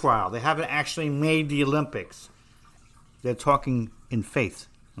pre-trial. They haven't actually made the Olympics. They're talking in faith,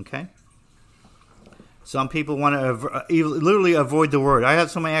 okay? Some people want to literally avoid the word. I had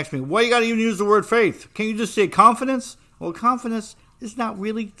somebody ask me, why you got to even use the word faith? Can you just say confidence? Well, confidence is not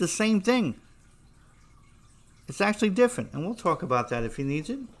really the same thing. It's actually different, and we'll talk about that if he needs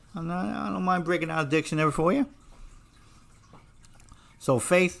it. I don't mind breaking out a dictionary for you. So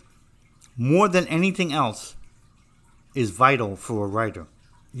faith, more than anything else, is vital for a writer.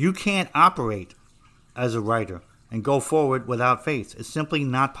 You can't operate as a writer and go forward without faith. It's simply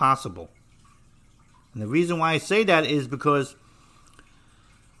not possible. And the reason why I say that is because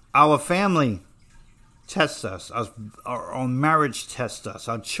our family tests us, our marriage tests us,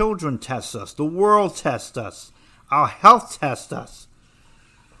 our children test us, the world tests us, our health tests us.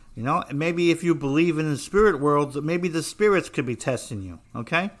 Maybe if you believe in the spirit world, maybe the spirits could be testing you,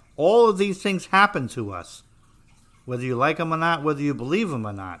 okay? All of these things happen to us, whether you like them or not, whether you believe them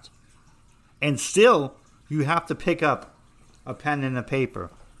or not. And still, you have to pick up a pen and a paper,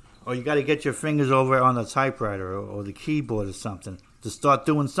 or you got to get your fingers over on the typewriter or the keyboard or something to start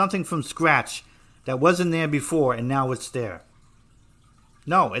doing something from scratch that wasn't there before and now it's there.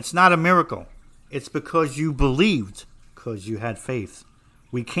 No, it's not a miracle. It's because you believed, because you had faith.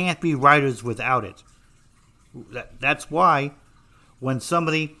 We can't be writers without it. That's why when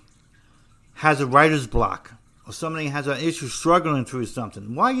somebody has a writer's block or somebody has an issue struggling through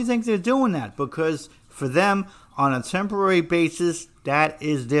something, why do you think they're doing that? Because for them, on a temporary basis, that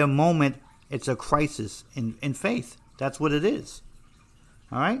is their moment. It's a crisis in faith. That's what it is.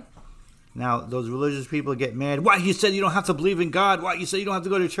 All right? Now, those religious people get mad. Why, you said you don't have to believe in God? Why, you said you don't have to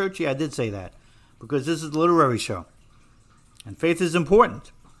go to church? Yeah, I did say that. Because this is a literary show. And faith is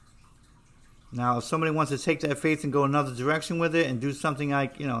important. Now, if somebody wants to take that faith and go another direction with it and do something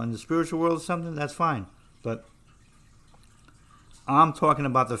like, in the spiritual world or something, that's fine. But I'm talking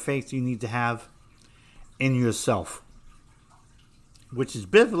about the faith you need to have in yourself, which is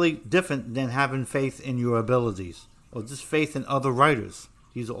definitely different than having faith in your abilities or just faith in other writers.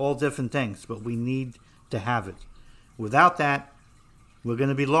 These are all different things, but we need to have it. Without that, we're going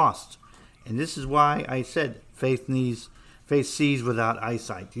to be lost. And this is why I said faith sees without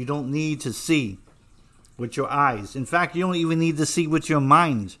eyesight. You don't need to see with your eyes. In fact, you don't even need to see with your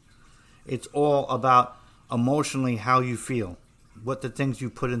mind. It's all about emotionally how you feel, what the things you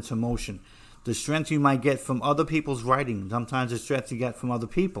put into motion, the strength you might get from other people's writing. Sometimes the strength you get from other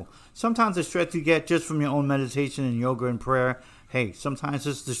people. Sometimes the strength you get just from your own meditation and yoga and prayer. Hey, sometimes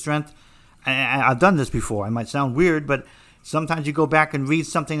it's the strength. And I've done this before. It might sound weird, but sometimes you go back and read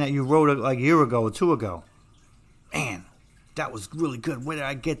something that you wrote like a year ago or two ago. Man, that was really good. Where did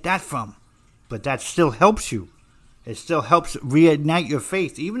I get that from? But that still helps you. It still helps reignite your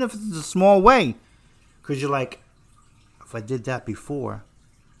faith, even if it's a small way. Because you're like, if I did that before,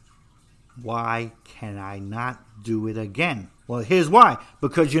 why can I not do it again? Well, here's why.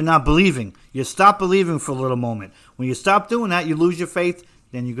 Because you're not believing. You stop believing for a little moment. When you stop doing that, you lose your faith,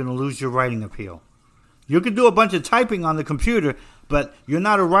 then you're going to lose your writing appeal. You can do a bunch of typing on the computer, but you're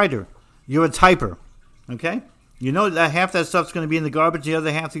not a writer. You're a typer. Okay? You know that half that stuff's going to be in the garbage. The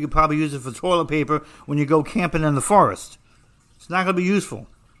other half you could probably use it for toilet paper when you go camping in the forest. It's not going to be useful.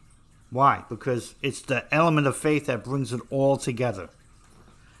 Why? Because it's the element of faith that brings it all together.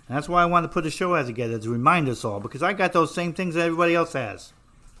 And that's why I wanted to put the show together, to remind us all, because I got those same things that everybody else has.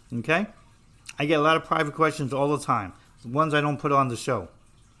 Okay? I get a lot of private questions all the time. The ones I don't put on the show.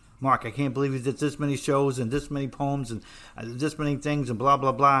 Mark, I can't believe you did this many shows and this many poems and this many things and blah,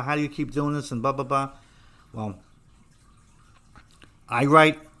 blah, blah. How do you keep doing this and blah, blah, blah? Well, I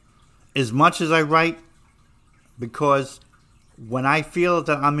write as much as I write because when I feel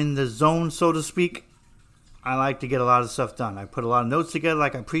that I'm in the zone, so to speak, I like to get a lot of stuff done. I put a lot of notes together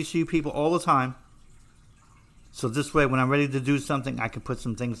like I preach to you people all the time. So this way, when I'm ready to do something, I can put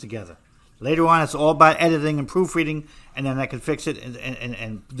some things together. Later on, it's all about editing and proofreading, and then I can fix it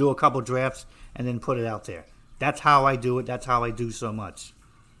and do a couple drafts and then put it out there. That's how I do it. That's how I do so much.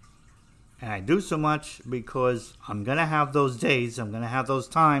 And I do so much because I'm going to have those days. I'm going to have those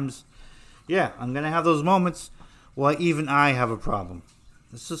times. Yeah, I'm going to have those moments where even I have a problem.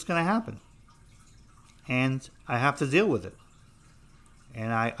 It's just going to happen. And I have to deal with it.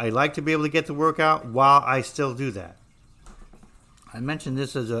 And I like to be able to get the work out while I still do that. I mentioned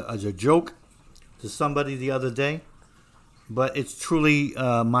this as a joke to somebody the other day, but it's truly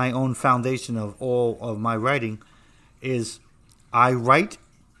my own foundation of all of my writing. Is I write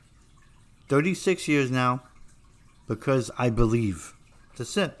 36 years now because I believe.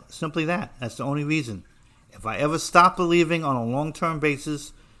 That's it. Simply that. That's the only reason. If I ever stop believing on a long-term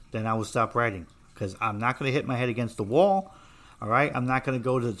basis, then I will stop writing, because I'm not going to hit my head against the wall. All right, I'm not going to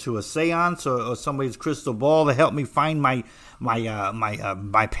go to a seance or somebody's crystal ball to help me find my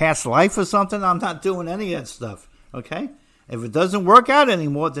past life or something. I'm not doing any of that stuff. Okay, if it doesn't work out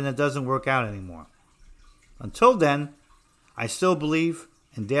anymore, then it doesn't work out anymore. Until then, I still believe,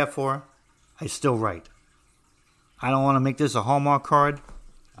 and therefore, I still write. I don't want to make this a Hallmark card.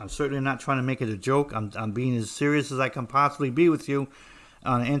 I'm certainly not trying to make it a joke. I'm being as serious as I can possibly be with you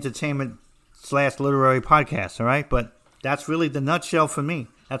on an entertainment/literary podcast. All right, but that's really the nutshell for me.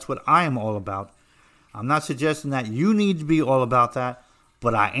 That's what I am all about. I'm not suggesting that you need to be all about that,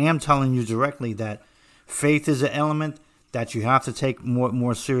 but I am telling you directly that faith is an element that you have to take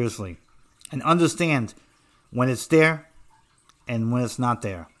more seriously and understand when it's there and when it's not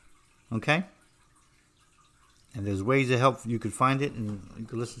there. Okay? And there's ways to help. You could find it, and you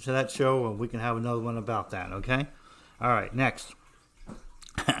can listen to that show, or we can have another one about that. Okay? All right, next.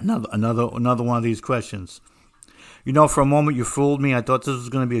 another one of these questions. You know, for a moment you fooled me. I thought this was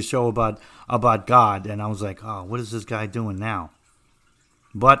going to be a show about God, and I was like, oh, what is this guy doing now?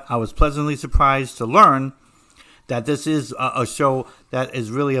 But I was pleasantly surprised to learn that this is a show that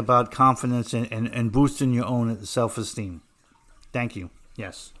is really about confidence and boosting your own self-esteem. Thank you.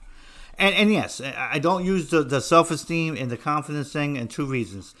 Yes. And yes, I don't use the self-esteem and the confidence thing in two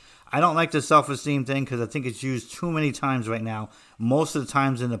reasons. I don't like the self-esteem thing because I think it's used too many times right now, most of the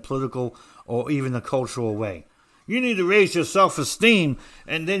times in a political or even a cultural way. You need to raise your self-esteem,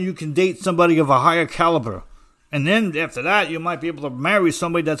 and then you can date somebody of a higher caliber. And then after that, you might be able to marry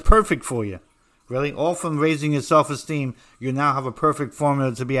somebody that's perfect for you. Really? All from raising your self-esteem, you now have a perfect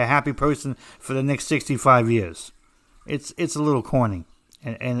formula to be a happy person for the next 65 years. It's a little corny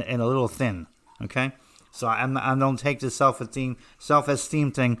and a little thin, okay? So I don't take the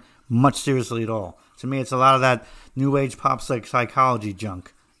self-esteem thing much seriously at all. To me, it's a lot of that new age pop psychology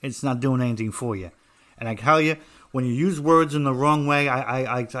junk. It's not doing anything for you. And I tell you, when you use words in the wrong way,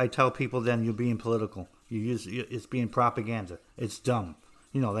 I tell people then you're being political. It's being propaganda. It's dumb.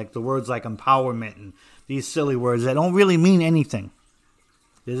 You know, like the words like empowerment and these silly words that don't really mean anything.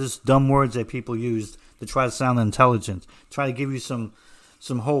 They're just dumb words that people use to try to sound intelligent, try to give you some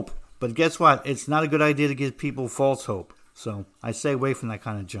hope. But guess what? It's not a good idea to give people false hope. So I stay away from that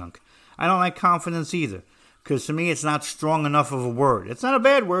kind of junk. I don't like confidence either, because to me it's not strong enough of a word. It's not a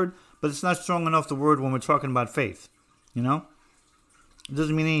bad word, but it's not strong enough the word when we're talking about faith. You know? It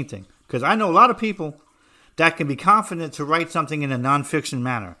doesn't mean anything. Because I know a lot of people that can be confident to write something in a nonfiction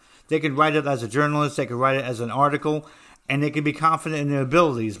manner. They could write it as a journalist, they could write it as an article, and they can be confident in their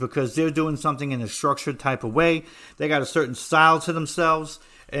abilities because they're doing something in a structured type of way. They got a certain style to themselves.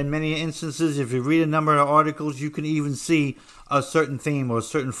 In many instances, if you read a number of articles, you can even see a certain theme or a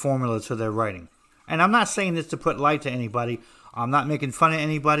certain formula to their writing. And I'm not saying this to put light to anybody. I'm not making fun of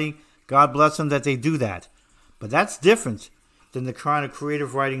anybody. God bless them that they do that. But that's different than the kind of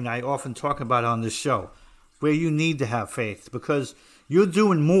creative writing that I often talk about on this show, where you need to have faith because you're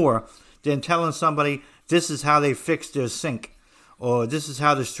doing more than telling somebody this is how they fix their sink, or this is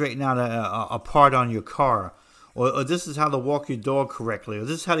how to straighten out a part on your car, or this is how to walk your dog correctly, or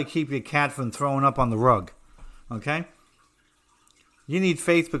this is how to keep your cat from throwing up on the rug. Okay? You need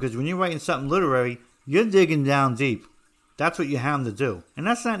faith because when you're writing something literary, you're digging down deep. That's what you have to do. And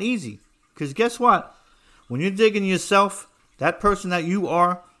that's not easy. Because guess what? When you're digging yourself, that person that you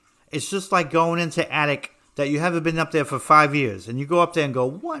are, it's just like going into attic that you haven't been up there for 5 years. And you go up there and go,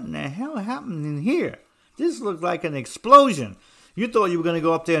 what in the hell happened in here? This looked like an explosion. You thought you were going to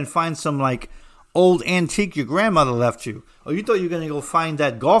go up there and find some like old antique your grandmother left you. Or you thought you were going to go find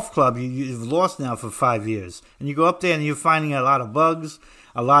that golf club you've lost now for 5 years. And you go up there and you're finding a lot of bugs,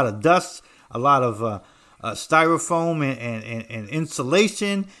 a lot of dust, a lot of styrofoam and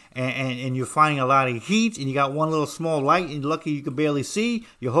insulation, and you're finding a lot of heat, and you got one little small light, and you're lucky you can barely see.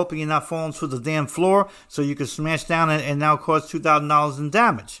 You're hoping you're not falling through the damn floor so you can smash down and now cause $2,000 in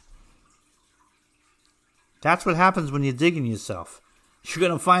damage. That's what happens when you're digging yourself. You're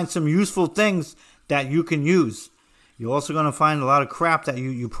going to find some useful things that you can use. You're also going to find a lot of crap that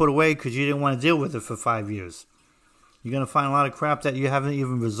you put away because you didn't want to deal with it for 5 years. You're going to find a lot of crap that you haven't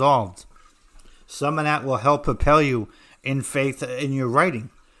even resolved. Some of that will help propel you in faith in your writing.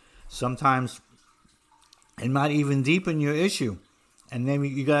 Sometimes it might even deepen your issue. And then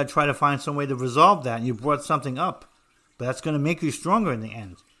you got to try to find some way to resolve that. And you brought something up. But that's going to make you stronger in the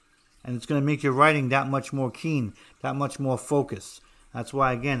end. And it's going to make your writing that much more keen, that much more focused. That's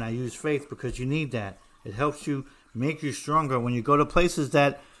why, again, I use faith, because you need that. It helps you make you stronger when you go to places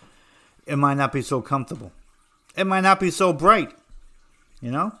that it might not be so comfortable. It might not be so bright.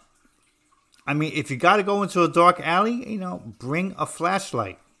 You know? I mean, if you got to go into a dark alley, bring a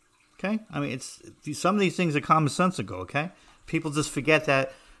flashlight. Okay? I mean, some of these things are commonsensical, okay? People just forget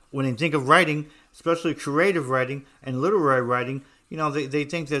that when they think of writing, especially creative writing and literary writing, they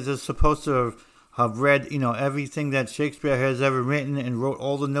think that they're supposed to have read, everything that Shakespeare has ever written and wrote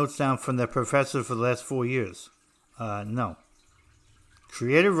all the notes down from their professor for the last 4 years. No.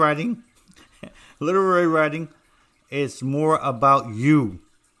 Creative writing, literary writing, is more about you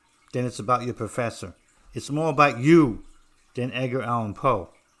than it's about your professor. It's more about you than Edgar Allan Poe.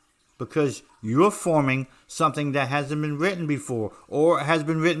 Because you're forming something that hasn't been written before, or has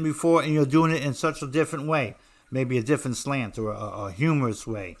been written before and you're doing it in such a different way. Maybe a different slant, or a humorous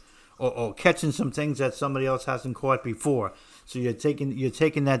way, or catching some things that somebody else hasn't caught before. So you're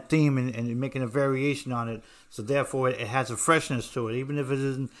taking that theme and you're making a variation on it. So therefore it has a freshness to it, even if it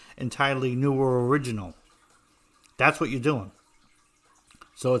isn't entirely new or original. That's what you're doing.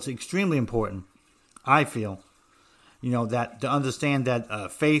 So it's extremely important, I feel, that to understand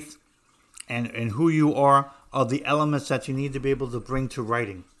that faith and who you are the elements that you need to be able to bring to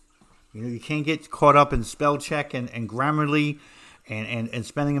writing. You can't get caught up in spell check and Grammarly and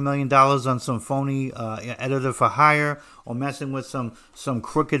spending $1 million on some phony editor for hire, or messing with some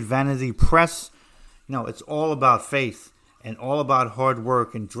crooked vanity press. It's all about faith and all about hard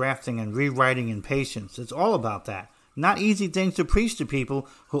work and drafting and rewriting and patience. It's all about that. Not easy things to preach to people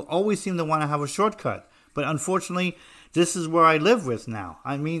who always seem to want to have a shortcut. But unfortunately, this is where I live with now.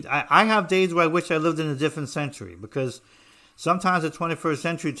 I mean, I have days where I wish I lived in a different century, because sometimes the 21st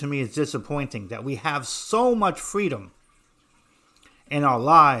century to me is disappointing, that we have so much freedom in our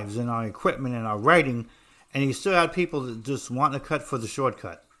lives, in our equipment, in our writing, and you still have people that just want to cut for the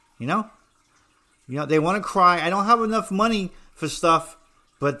shortcut. They want to cry, I don't have enough money for stuff,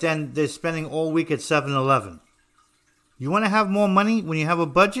 but then they're spending all week at 7-Eleven. You want to have more money when you have a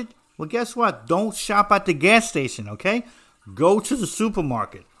budget? Well, guess what? Don't shop at the gas station, okay? Go to the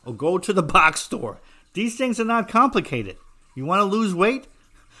supermarket or go to the box store. These things are not complicated. You want to lose weight?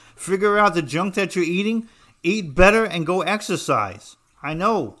 Figure out the junk that you're eating. Eat better and go exercise. I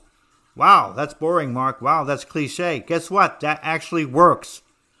know. Wow, that's boring, Mark. Wow, that's cliche. Guess what? That actually works.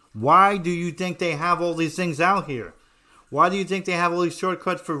 Why do you think they have all these things out here? Why do you think they have all these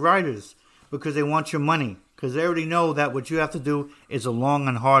shortcuts for writers? Because they want your money. Because they already know that what you have to do is a long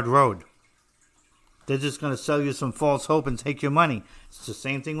and hard road. They're just going to sell you some false hope and take your money. It's the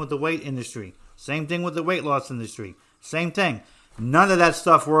same thing with the weight industry. Same thing with the weight loss industry. Same thing. None of that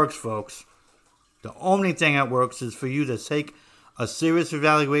stuff works, folks. The only thing that works is for you to take a serious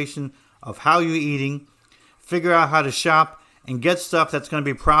evaluation of how you're eating, figure out how to shop, and get stuff that's going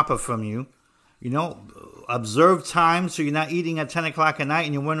to be proper from you. Observe time so you're not eating at 10 o'clock at night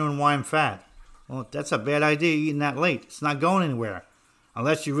and you're wondering why I'm fat. Well, that's a bad idea, eating that late. It's not going anywhere.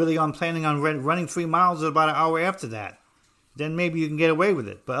 Unless you're really planning on running 3 miles about an hour after that. Then maybe you can get away with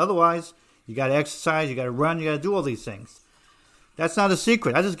it. But otherwise, you got to exercise, you got to run, you got to do all these things. That's not a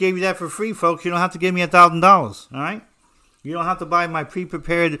secret. I just gave you that for free, folks. You don't have to give me $1,000, all right? You don't have to buy my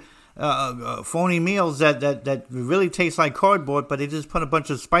pre-prepared phony meals that really taste like cardboard, but they just put a bunch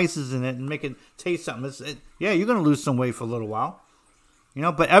of spices in it and make it taste something. You're going to lose some weight for a little while.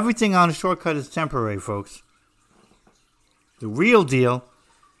 But everything on a shortcut is temporary, folks. The real deal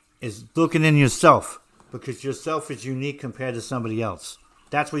is looking in yourself. because yourself is unique compared to somebody else.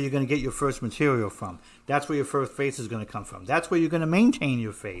 That's where you're going to get your first material from. That's where your first faith is going to come from. That's where you're going to maintain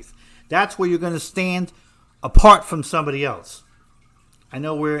your faith. That's where you're going to stand apart from somebody else. I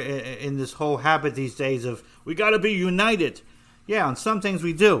know we're in this whole habit these days of, we got to be united. Yeah, on some things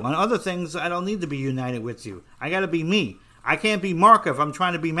we do. On other things, I don't need to be united with you. I got to be me. I can't be Mark if I'm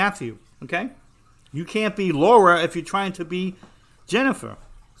trying to be Matthew, okay? You can't be Laura if you're trying to be Jennifer.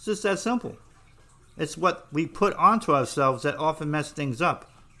 It's just that simple. It's what we put onto ourselves that often mess things up.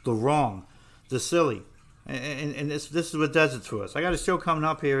 The wrong, the silly. And this is what does it to us. I got a show coming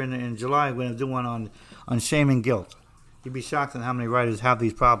up here in July. We're going to do one on shame and guilt. You'd be shocked at how many writers have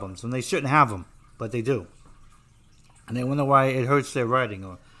these problems. And they shouldn't have them, but they do. And they wonder why it hurts their writing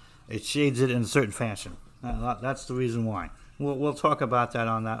or it shades it in a certain fashion. That's the reason why. We'll talk about that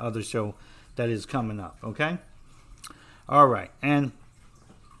on that other show that is coming up, okay? All right. And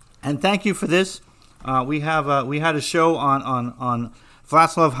thank you for this. We had a show on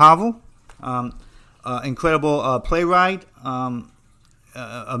Václav Havel, incredible playwright,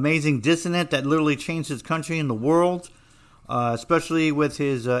 amazing dissident that literally changed his country and the world, especially with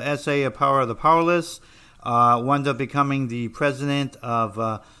his essay "A Power of the Powerless." Wound up becoming the president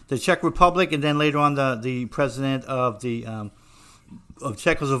of the Czech Republic, and then later on the president of of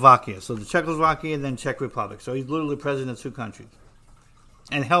Czechoslovakia. So the Czechoslovakia and then Czech Republic. So he's literally president of two countries,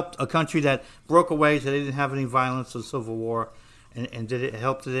 and helped a country that broke away, so they didn't have any violence or civil war, and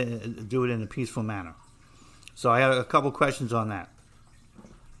helped it do it in a peaceful manner. So I had a couple questions on that.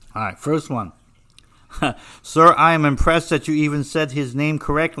 All right, first one. Sir, I am impressed that you even said his name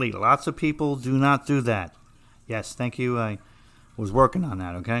correctly. Lots of people do not do that. Yes, thank you. I was working on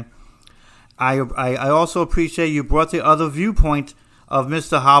that, okay? I also appreciate you brought the other viewpoint of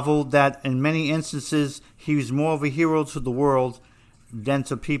Mr. Havel, that in many instances he was more of a hero to the world than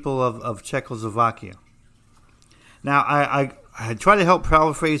to people of Czechoslovakia. Now, I try to help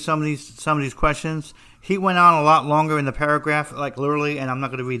paraphrase some of these questions. He went on a lot longer in the paragraph, like literally, and I'm not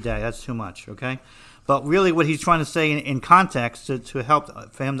going to read that. That's too much, okay? But really what he's trying to say in context to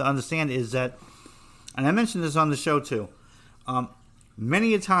help for him to understand is that, and I mentioned this on the show too,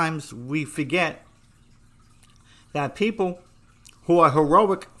 many a times we forget that people who are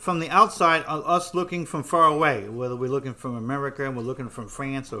heroic from the outside are us looking from far away, whether we're looking from America, we're looking from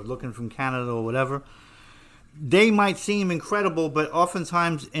France, or looking from Canada or whatever. They might seem incredible, but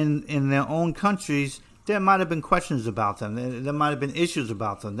oftentimes in their own countries, there might have been questions about them. There might have been issues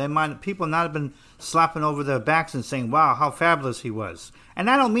about them. People not have been slapping over their backs and saying, wow, how fabulous he was. And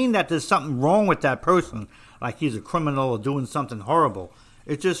I don't mean that there's something wrong with that person, like he's a criminal or doing something horrible.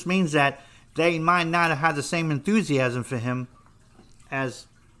 It just means that they might not have had the same enthusiasm for him as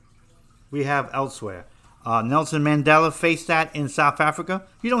we have elsewhere. Nelson Mandela faced that in South Africa.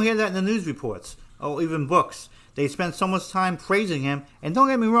 You don't hear that in the news reports or even books. They spent so much time praising him, and don't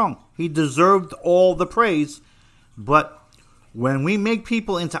get me wrong, he deserved all the praise, but when we make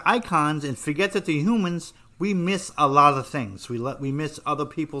people into icons and forget that they're humans, we miss a lot of things. We miss other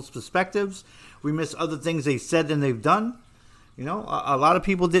people's perspectives. We miss other things they've said and they've done. You know, a lot of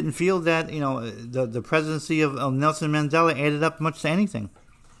people didn't feel that, you know, the presidency of Nelson Mandela added up much to anything,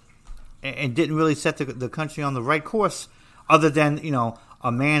 and didn't really set the country on the right course, other than, you know,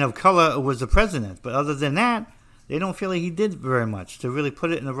 a man of color was the president. But other than that, they don't feel like he did very much to really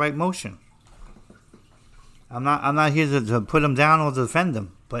put it in the right motion. I'm not here to put him down or defend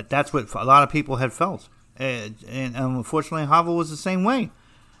him, but that's what a lot of people had felt. And unfortunately, Havel was the same way.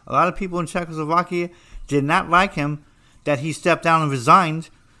 A lot of people in Czechoslovakia did not like him, that he stepped down and resigned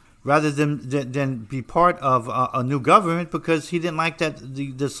rather than be part of a new government, because he didn't like that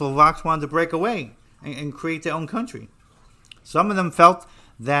the Slovaks wanted to break away and create their own country. Some of them felt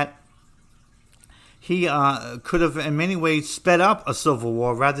that he could have in many ways sped up a civil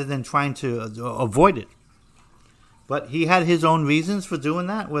war rather than trying to avoid it. But he had his own reasons for doing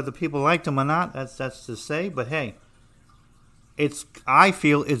that, whether people liked him or not, that's to say. But hey, I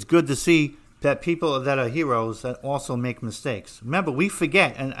feel it's good to see that people that are heroes that also make mistakes. Remember, we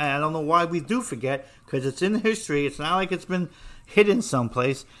forget, and I don't know why we do forget, because it's in history. It's not like it's been hidden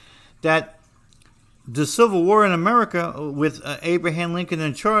someplace, that the Civil War in America with Abraham Lincoln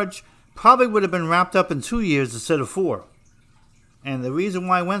in charge probably would have been wrapped up in 2 years instead of 4. And the reason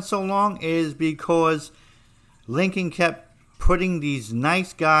why it went so long is because Lincoln kept putting these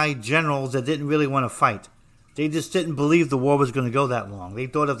nice guy generals that didn't really want to fight. They just didn't believe the war was going to go that long. They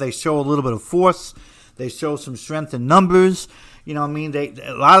thought if they show a little bit of force, they show some strength in numbers. You know what I mean?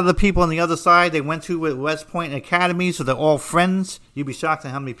 A lot of the people on the other side, they went to West Point Academy, so they're all friends. You'd be shocked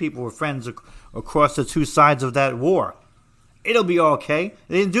at how many people were friends across the two sides of that war. It'll be okay.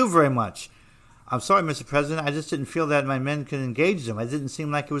 They didn't do very much. I'm sorry, Mr. President, I just didn't feel that my men could engage them. It didn't seem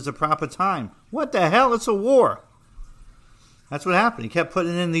like it was the proper time. What the hell? It's a war. That's what happened. He kept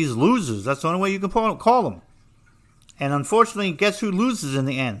putting in these losers. That's the only way you can call them. And unfortunately, guess who loses in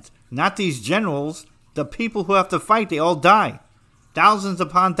the end? Not these generals. The people who have to fight, they all die. Thousands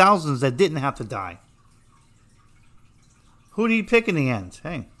upon thousands that didn't have to die. Who did he pick in the end?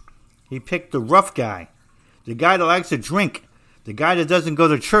 Hey, he picked the rough guy. The guy that likes to drink. The guy that doesn't go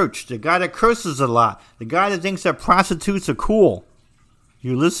to church. The guy that curses a lot. The guy that thinks that prostitutes are cool.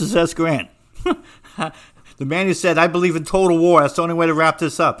 Ulysses S. Grant. The man who said, I believe in total war. That's the only way to wrap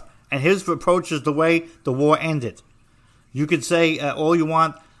this up. And his approach is the way the war ended. You could say all you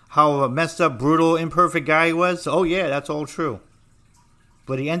want, how messed up, brutal, imperfect guy he was. Oh, yeah, that's all true.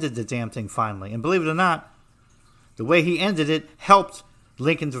 But he ended the damn thing finally. And believe it or not, the way he ended it helped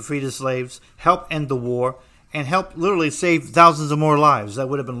Lincoln to free the slaves, helped end the war, and helped literally save thousands of more lives that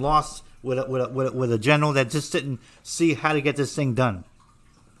would have been lost with a general that just didn't see how to get this thing done.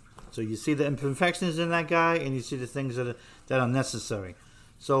 So you see the imperfections in that guy, and you see the things that are necessary.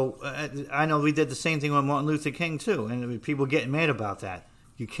 So I know we did the same thing with Martin Luther King too, and people getting mad about that.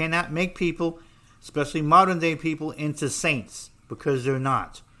 You cannot make people, especially modern day people, into saints because they're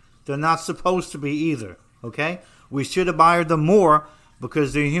not. They're not supposed to be either. Okay? We should admire them more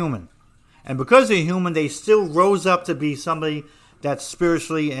because they're human. And because they're human, they still rose up to be somebody that's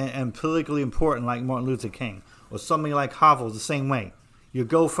spiritually and politically important like Martin Luther King. Or somebody like Havel the same way. You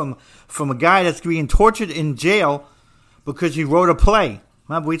go from a guy that's being tortured in jail because he wrote a play.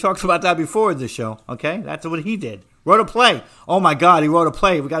 Remember, we talked about that before in the show, okay? That's what he did. Wrote a play. Oh, my God, he wrote a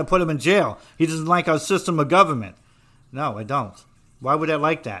play. We got to put him in jail. He doesn't like our system of government. No, I don't. Why would I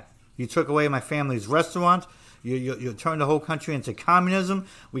like that? You took away my family's restaurant. You turned the whole country into communism.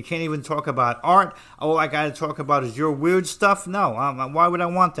 We can't even talk about art. All I got to talk about is your weird stuff. No, why would I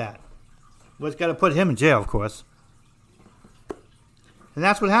want that? Well, it's got to put him in jail, of course. And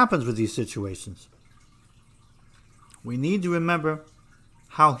that's what happens with these situations. We need to remember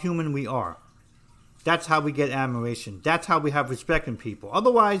how human we are. That's how we get admiration. That's how we have respect in people.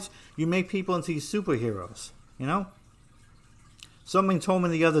 Otherwise, you make people into these superheroes, you know? Someone told me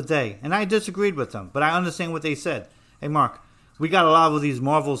the other day, and I disagreed with them, but I understand what they said. Hey, Mark, we got a lot of these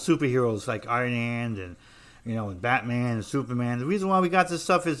Marvel superheroes like Iron Man and, and Batman and Superman. The reason why we got this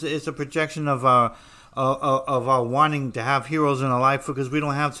stuff is a projection of our wanting to have heroes in our life because we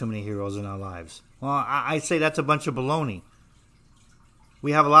don't have too many heroes in our lives. Well, I say that's a bunch of baloney.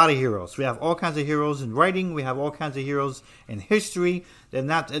 We have a lot of heroes. We have all kinds of heroes in writing. We have all kinds of heroes in history.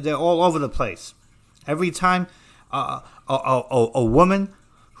 They're all over the place. Every time a woman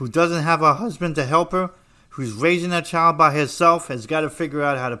who doesn't have a husband to help her, who's raising that child by herself, has got to figure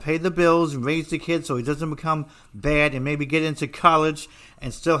out how to pay the bills and raise the kid so he doesn't become bad and maybe get into college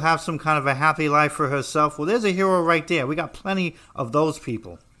and still have some kind of a happy life for herself. Well, there's a hero right there. We got plenty of those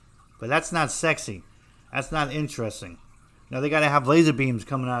people. But that's not sexy. That's not interesting. Now they got to have laser beams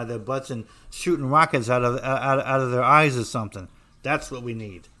coming out of their butts and shooting rockets out of their eyes or something. That's what we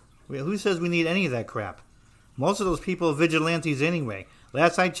need. Who says we need any of that crap? Most of those people are vigilantes anyway.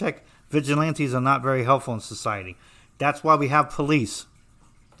 Last I checked, vigilantes are not very helpful in society. That's why we have police.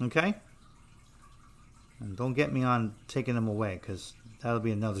 Okay? And don't get me on taking them away, because that'll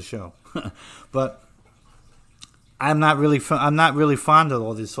be another show. But I'm not really fond of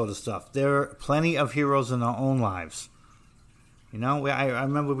all this sort of stuff. There are plenty of heroes in our own lives. I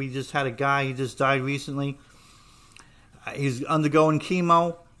remember we just had a guy, he just died recently. He's undergoing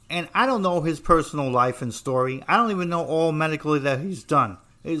chemo, and I don't know his personal life and story. I don't even know all medically that he's done.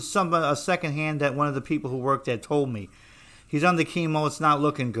 It's a secondhand that one of the people who worked there told me. He's under chemo, it's not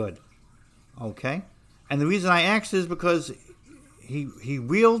looking good. Okay? And the reason I asked is because he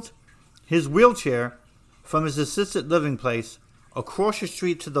wheeled his wheelchair from his assisted living place across the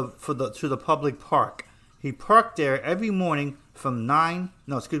street to the public park. He parked there every morning from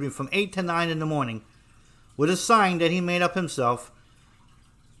 8 to 9 in the morning with a sign that he made up himself.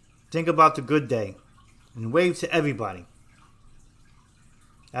 Think about the good day. And wave to everybody.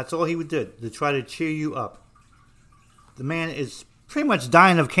 That's all he would do, to try to cheer you up. The man is pretty much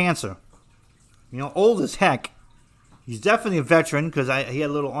dying of cancer. Old as heck. He's definitely a veteran because he had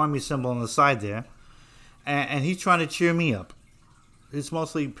a little army symbol on the side there. And he's trying to cheer me up. It's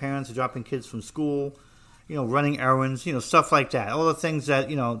mostly parents dropping kids from school, running errands, stuff like that. All the things that,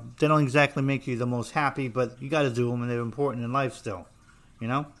 they don't exactly make you the most happy, but you got to do them and they're important in life still.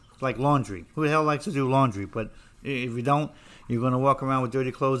 Like laundry. Who the hell likes to do laundry? But if you don't, you're going to walk around with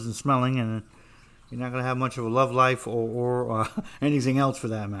dirty clothes and smelling, and you're not going to have much of a love life or anything else for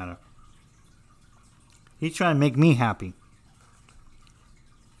that matter. He's trying to make me happy.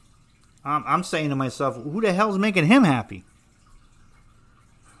 I'm saying to myself, who the hell's making him happy?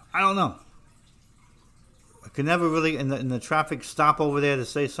 I don't know. I could never really, in the traffic, stop over there to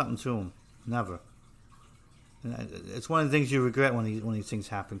say something to him. Never. And it's one of the things you regret when these things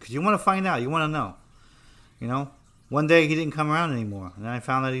happen, because you want to find out, you want to know. You know, one day he didn't come around anymore, and then I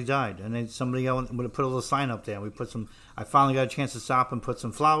found out he died. And then somebody else would have put a little sign up there. I finally got a chance to stop and put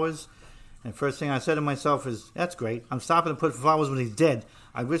some flowers. And first thing I said to myself is, that's great. I'm stopping to put flowers when he's dead.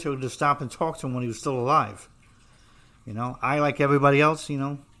 I wish I would have stopped and talked to him when he was still alive. You know, I, like everybody else, you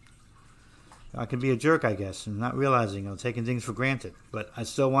know, I can be a jerk, I guess, and not realizing, taking things for granted. But I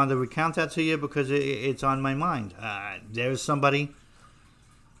still wanted to recount that to you because it's on my mind. There's somebody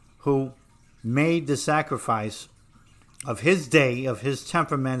who made the sacrifice of his day, of his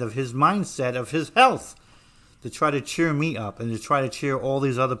temperament, of his mindset, of his health, to try to cheer me up and to try to cheer all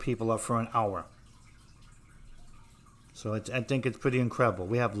these other people up for an hour. So I think it's pretty incredible.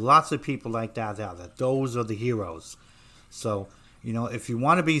 We have lots of people like that out there. Those are the heroes. So, you know, if you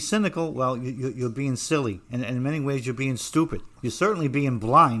want to be cynical, well, you're being silly. And in many ways, you're being stupid. You're certainly being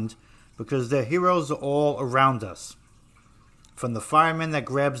blind, because the heroes are all around us. From the fireman that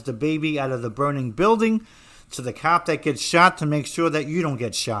grabs the baby out of the burning building, to the cop that gets shot to make sure that you don't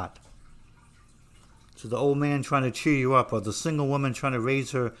get shot, to the old man trying to cheer you up, or the single woman trying to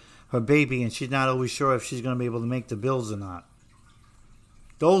raise her baby and she's not always sure if she's going to be able to make the bills or not.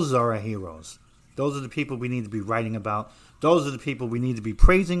 Those are our heroes. Those are the people we need to be writing about. Those are the people we need to be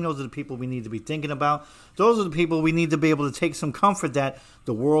praising. Those are the people we need to be thinking about. Those are the people we need to be able to take some comfort that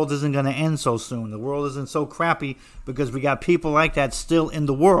the world isn't going to end so soon. The world isn't so crappy because we got people like that still in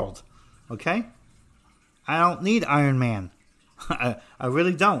the world. Okay? I don't need Iron Man. I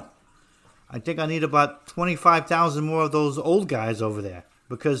really don't. I think I need about 25,000 more of those old guys over there.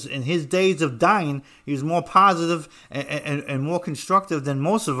 Because in his days of dying, he was more positive and more constructive than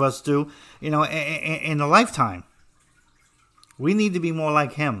most of us do, you know, in a lifetime. We need to be more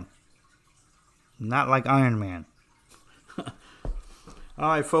like him, not like Iron Man. All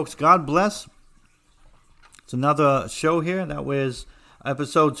right, folks, God bless. It's another show here. That was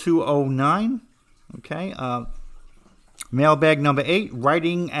episode 209. Okay, mailbag number 8,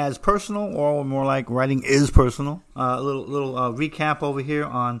 writing as personal, or more like writing is personal. A little recap over here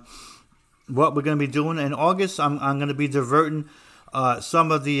on what we're going to be doing in August. I'm going to be diverting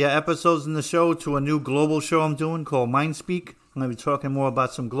some of the episodes in the show to a new global show I'm doing called Mindspeak. I'm going to be talking more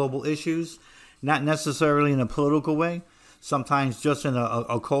about some global issues, not necessarily in a political way, sometimes just in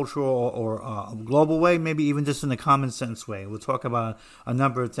a cultural or a global way, maybe even just in a common sense way. We'll talk about a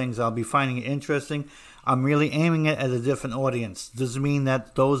number of things. I'll be finding it interesting. I'm really aiming it at a different audience. Doesn't mean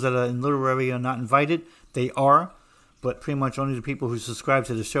that those that are in literary are not invited. They are, but pretty much only the people who subscribe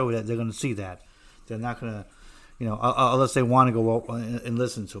to the show, that they're going to see that. They're not going to, you know, unless they want to go out and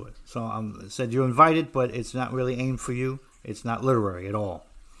listen to it. So I said you're invited, but it's not really aimed for you. It's not literary at all.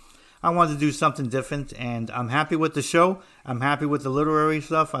 I wanted to do something different, and I'm happy with the show. I'm happy with the literary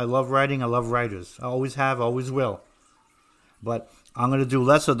stuff. I love writing. I love writers. I always have, always will. But I'm going to do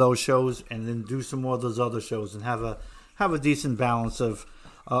less of those shows and then do some more of those other shows and have a decent balance of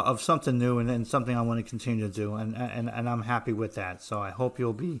something new and something I want to continue to do. And I'm happy with that. So I hope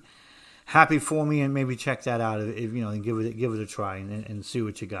you'll be happy for me and maybe check that out, if you know, and give it a try and see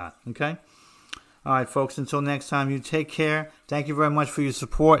what you got. Okay? All right, folks, until next time, you take care. Thank you very much for your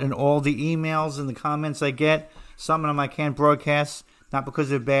support and all the emails and the comments I get. Some of them I can't broadcast, not because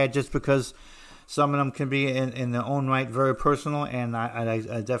they're bad, just because some of them can be in their own right very personal, and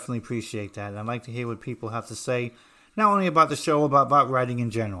I definitely appreciate that. And I'd like to hear what people have to say, not only about the show, but about writing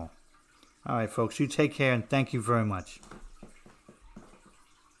in general. All right, folks, you take care, and thank you very much.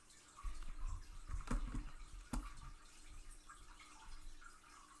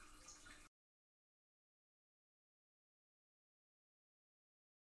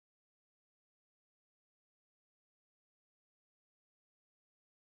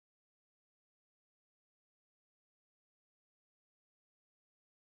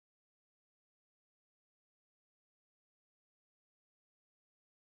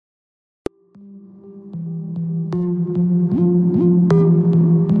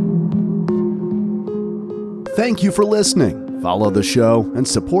 Thank you for listening. Follow the show and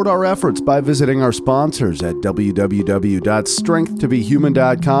support our efforts by visiting our sponsors at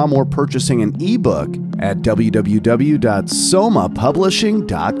www.strengthtobehuman.com or purchasing an ebook at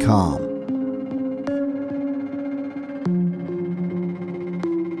www.somapublishing.com.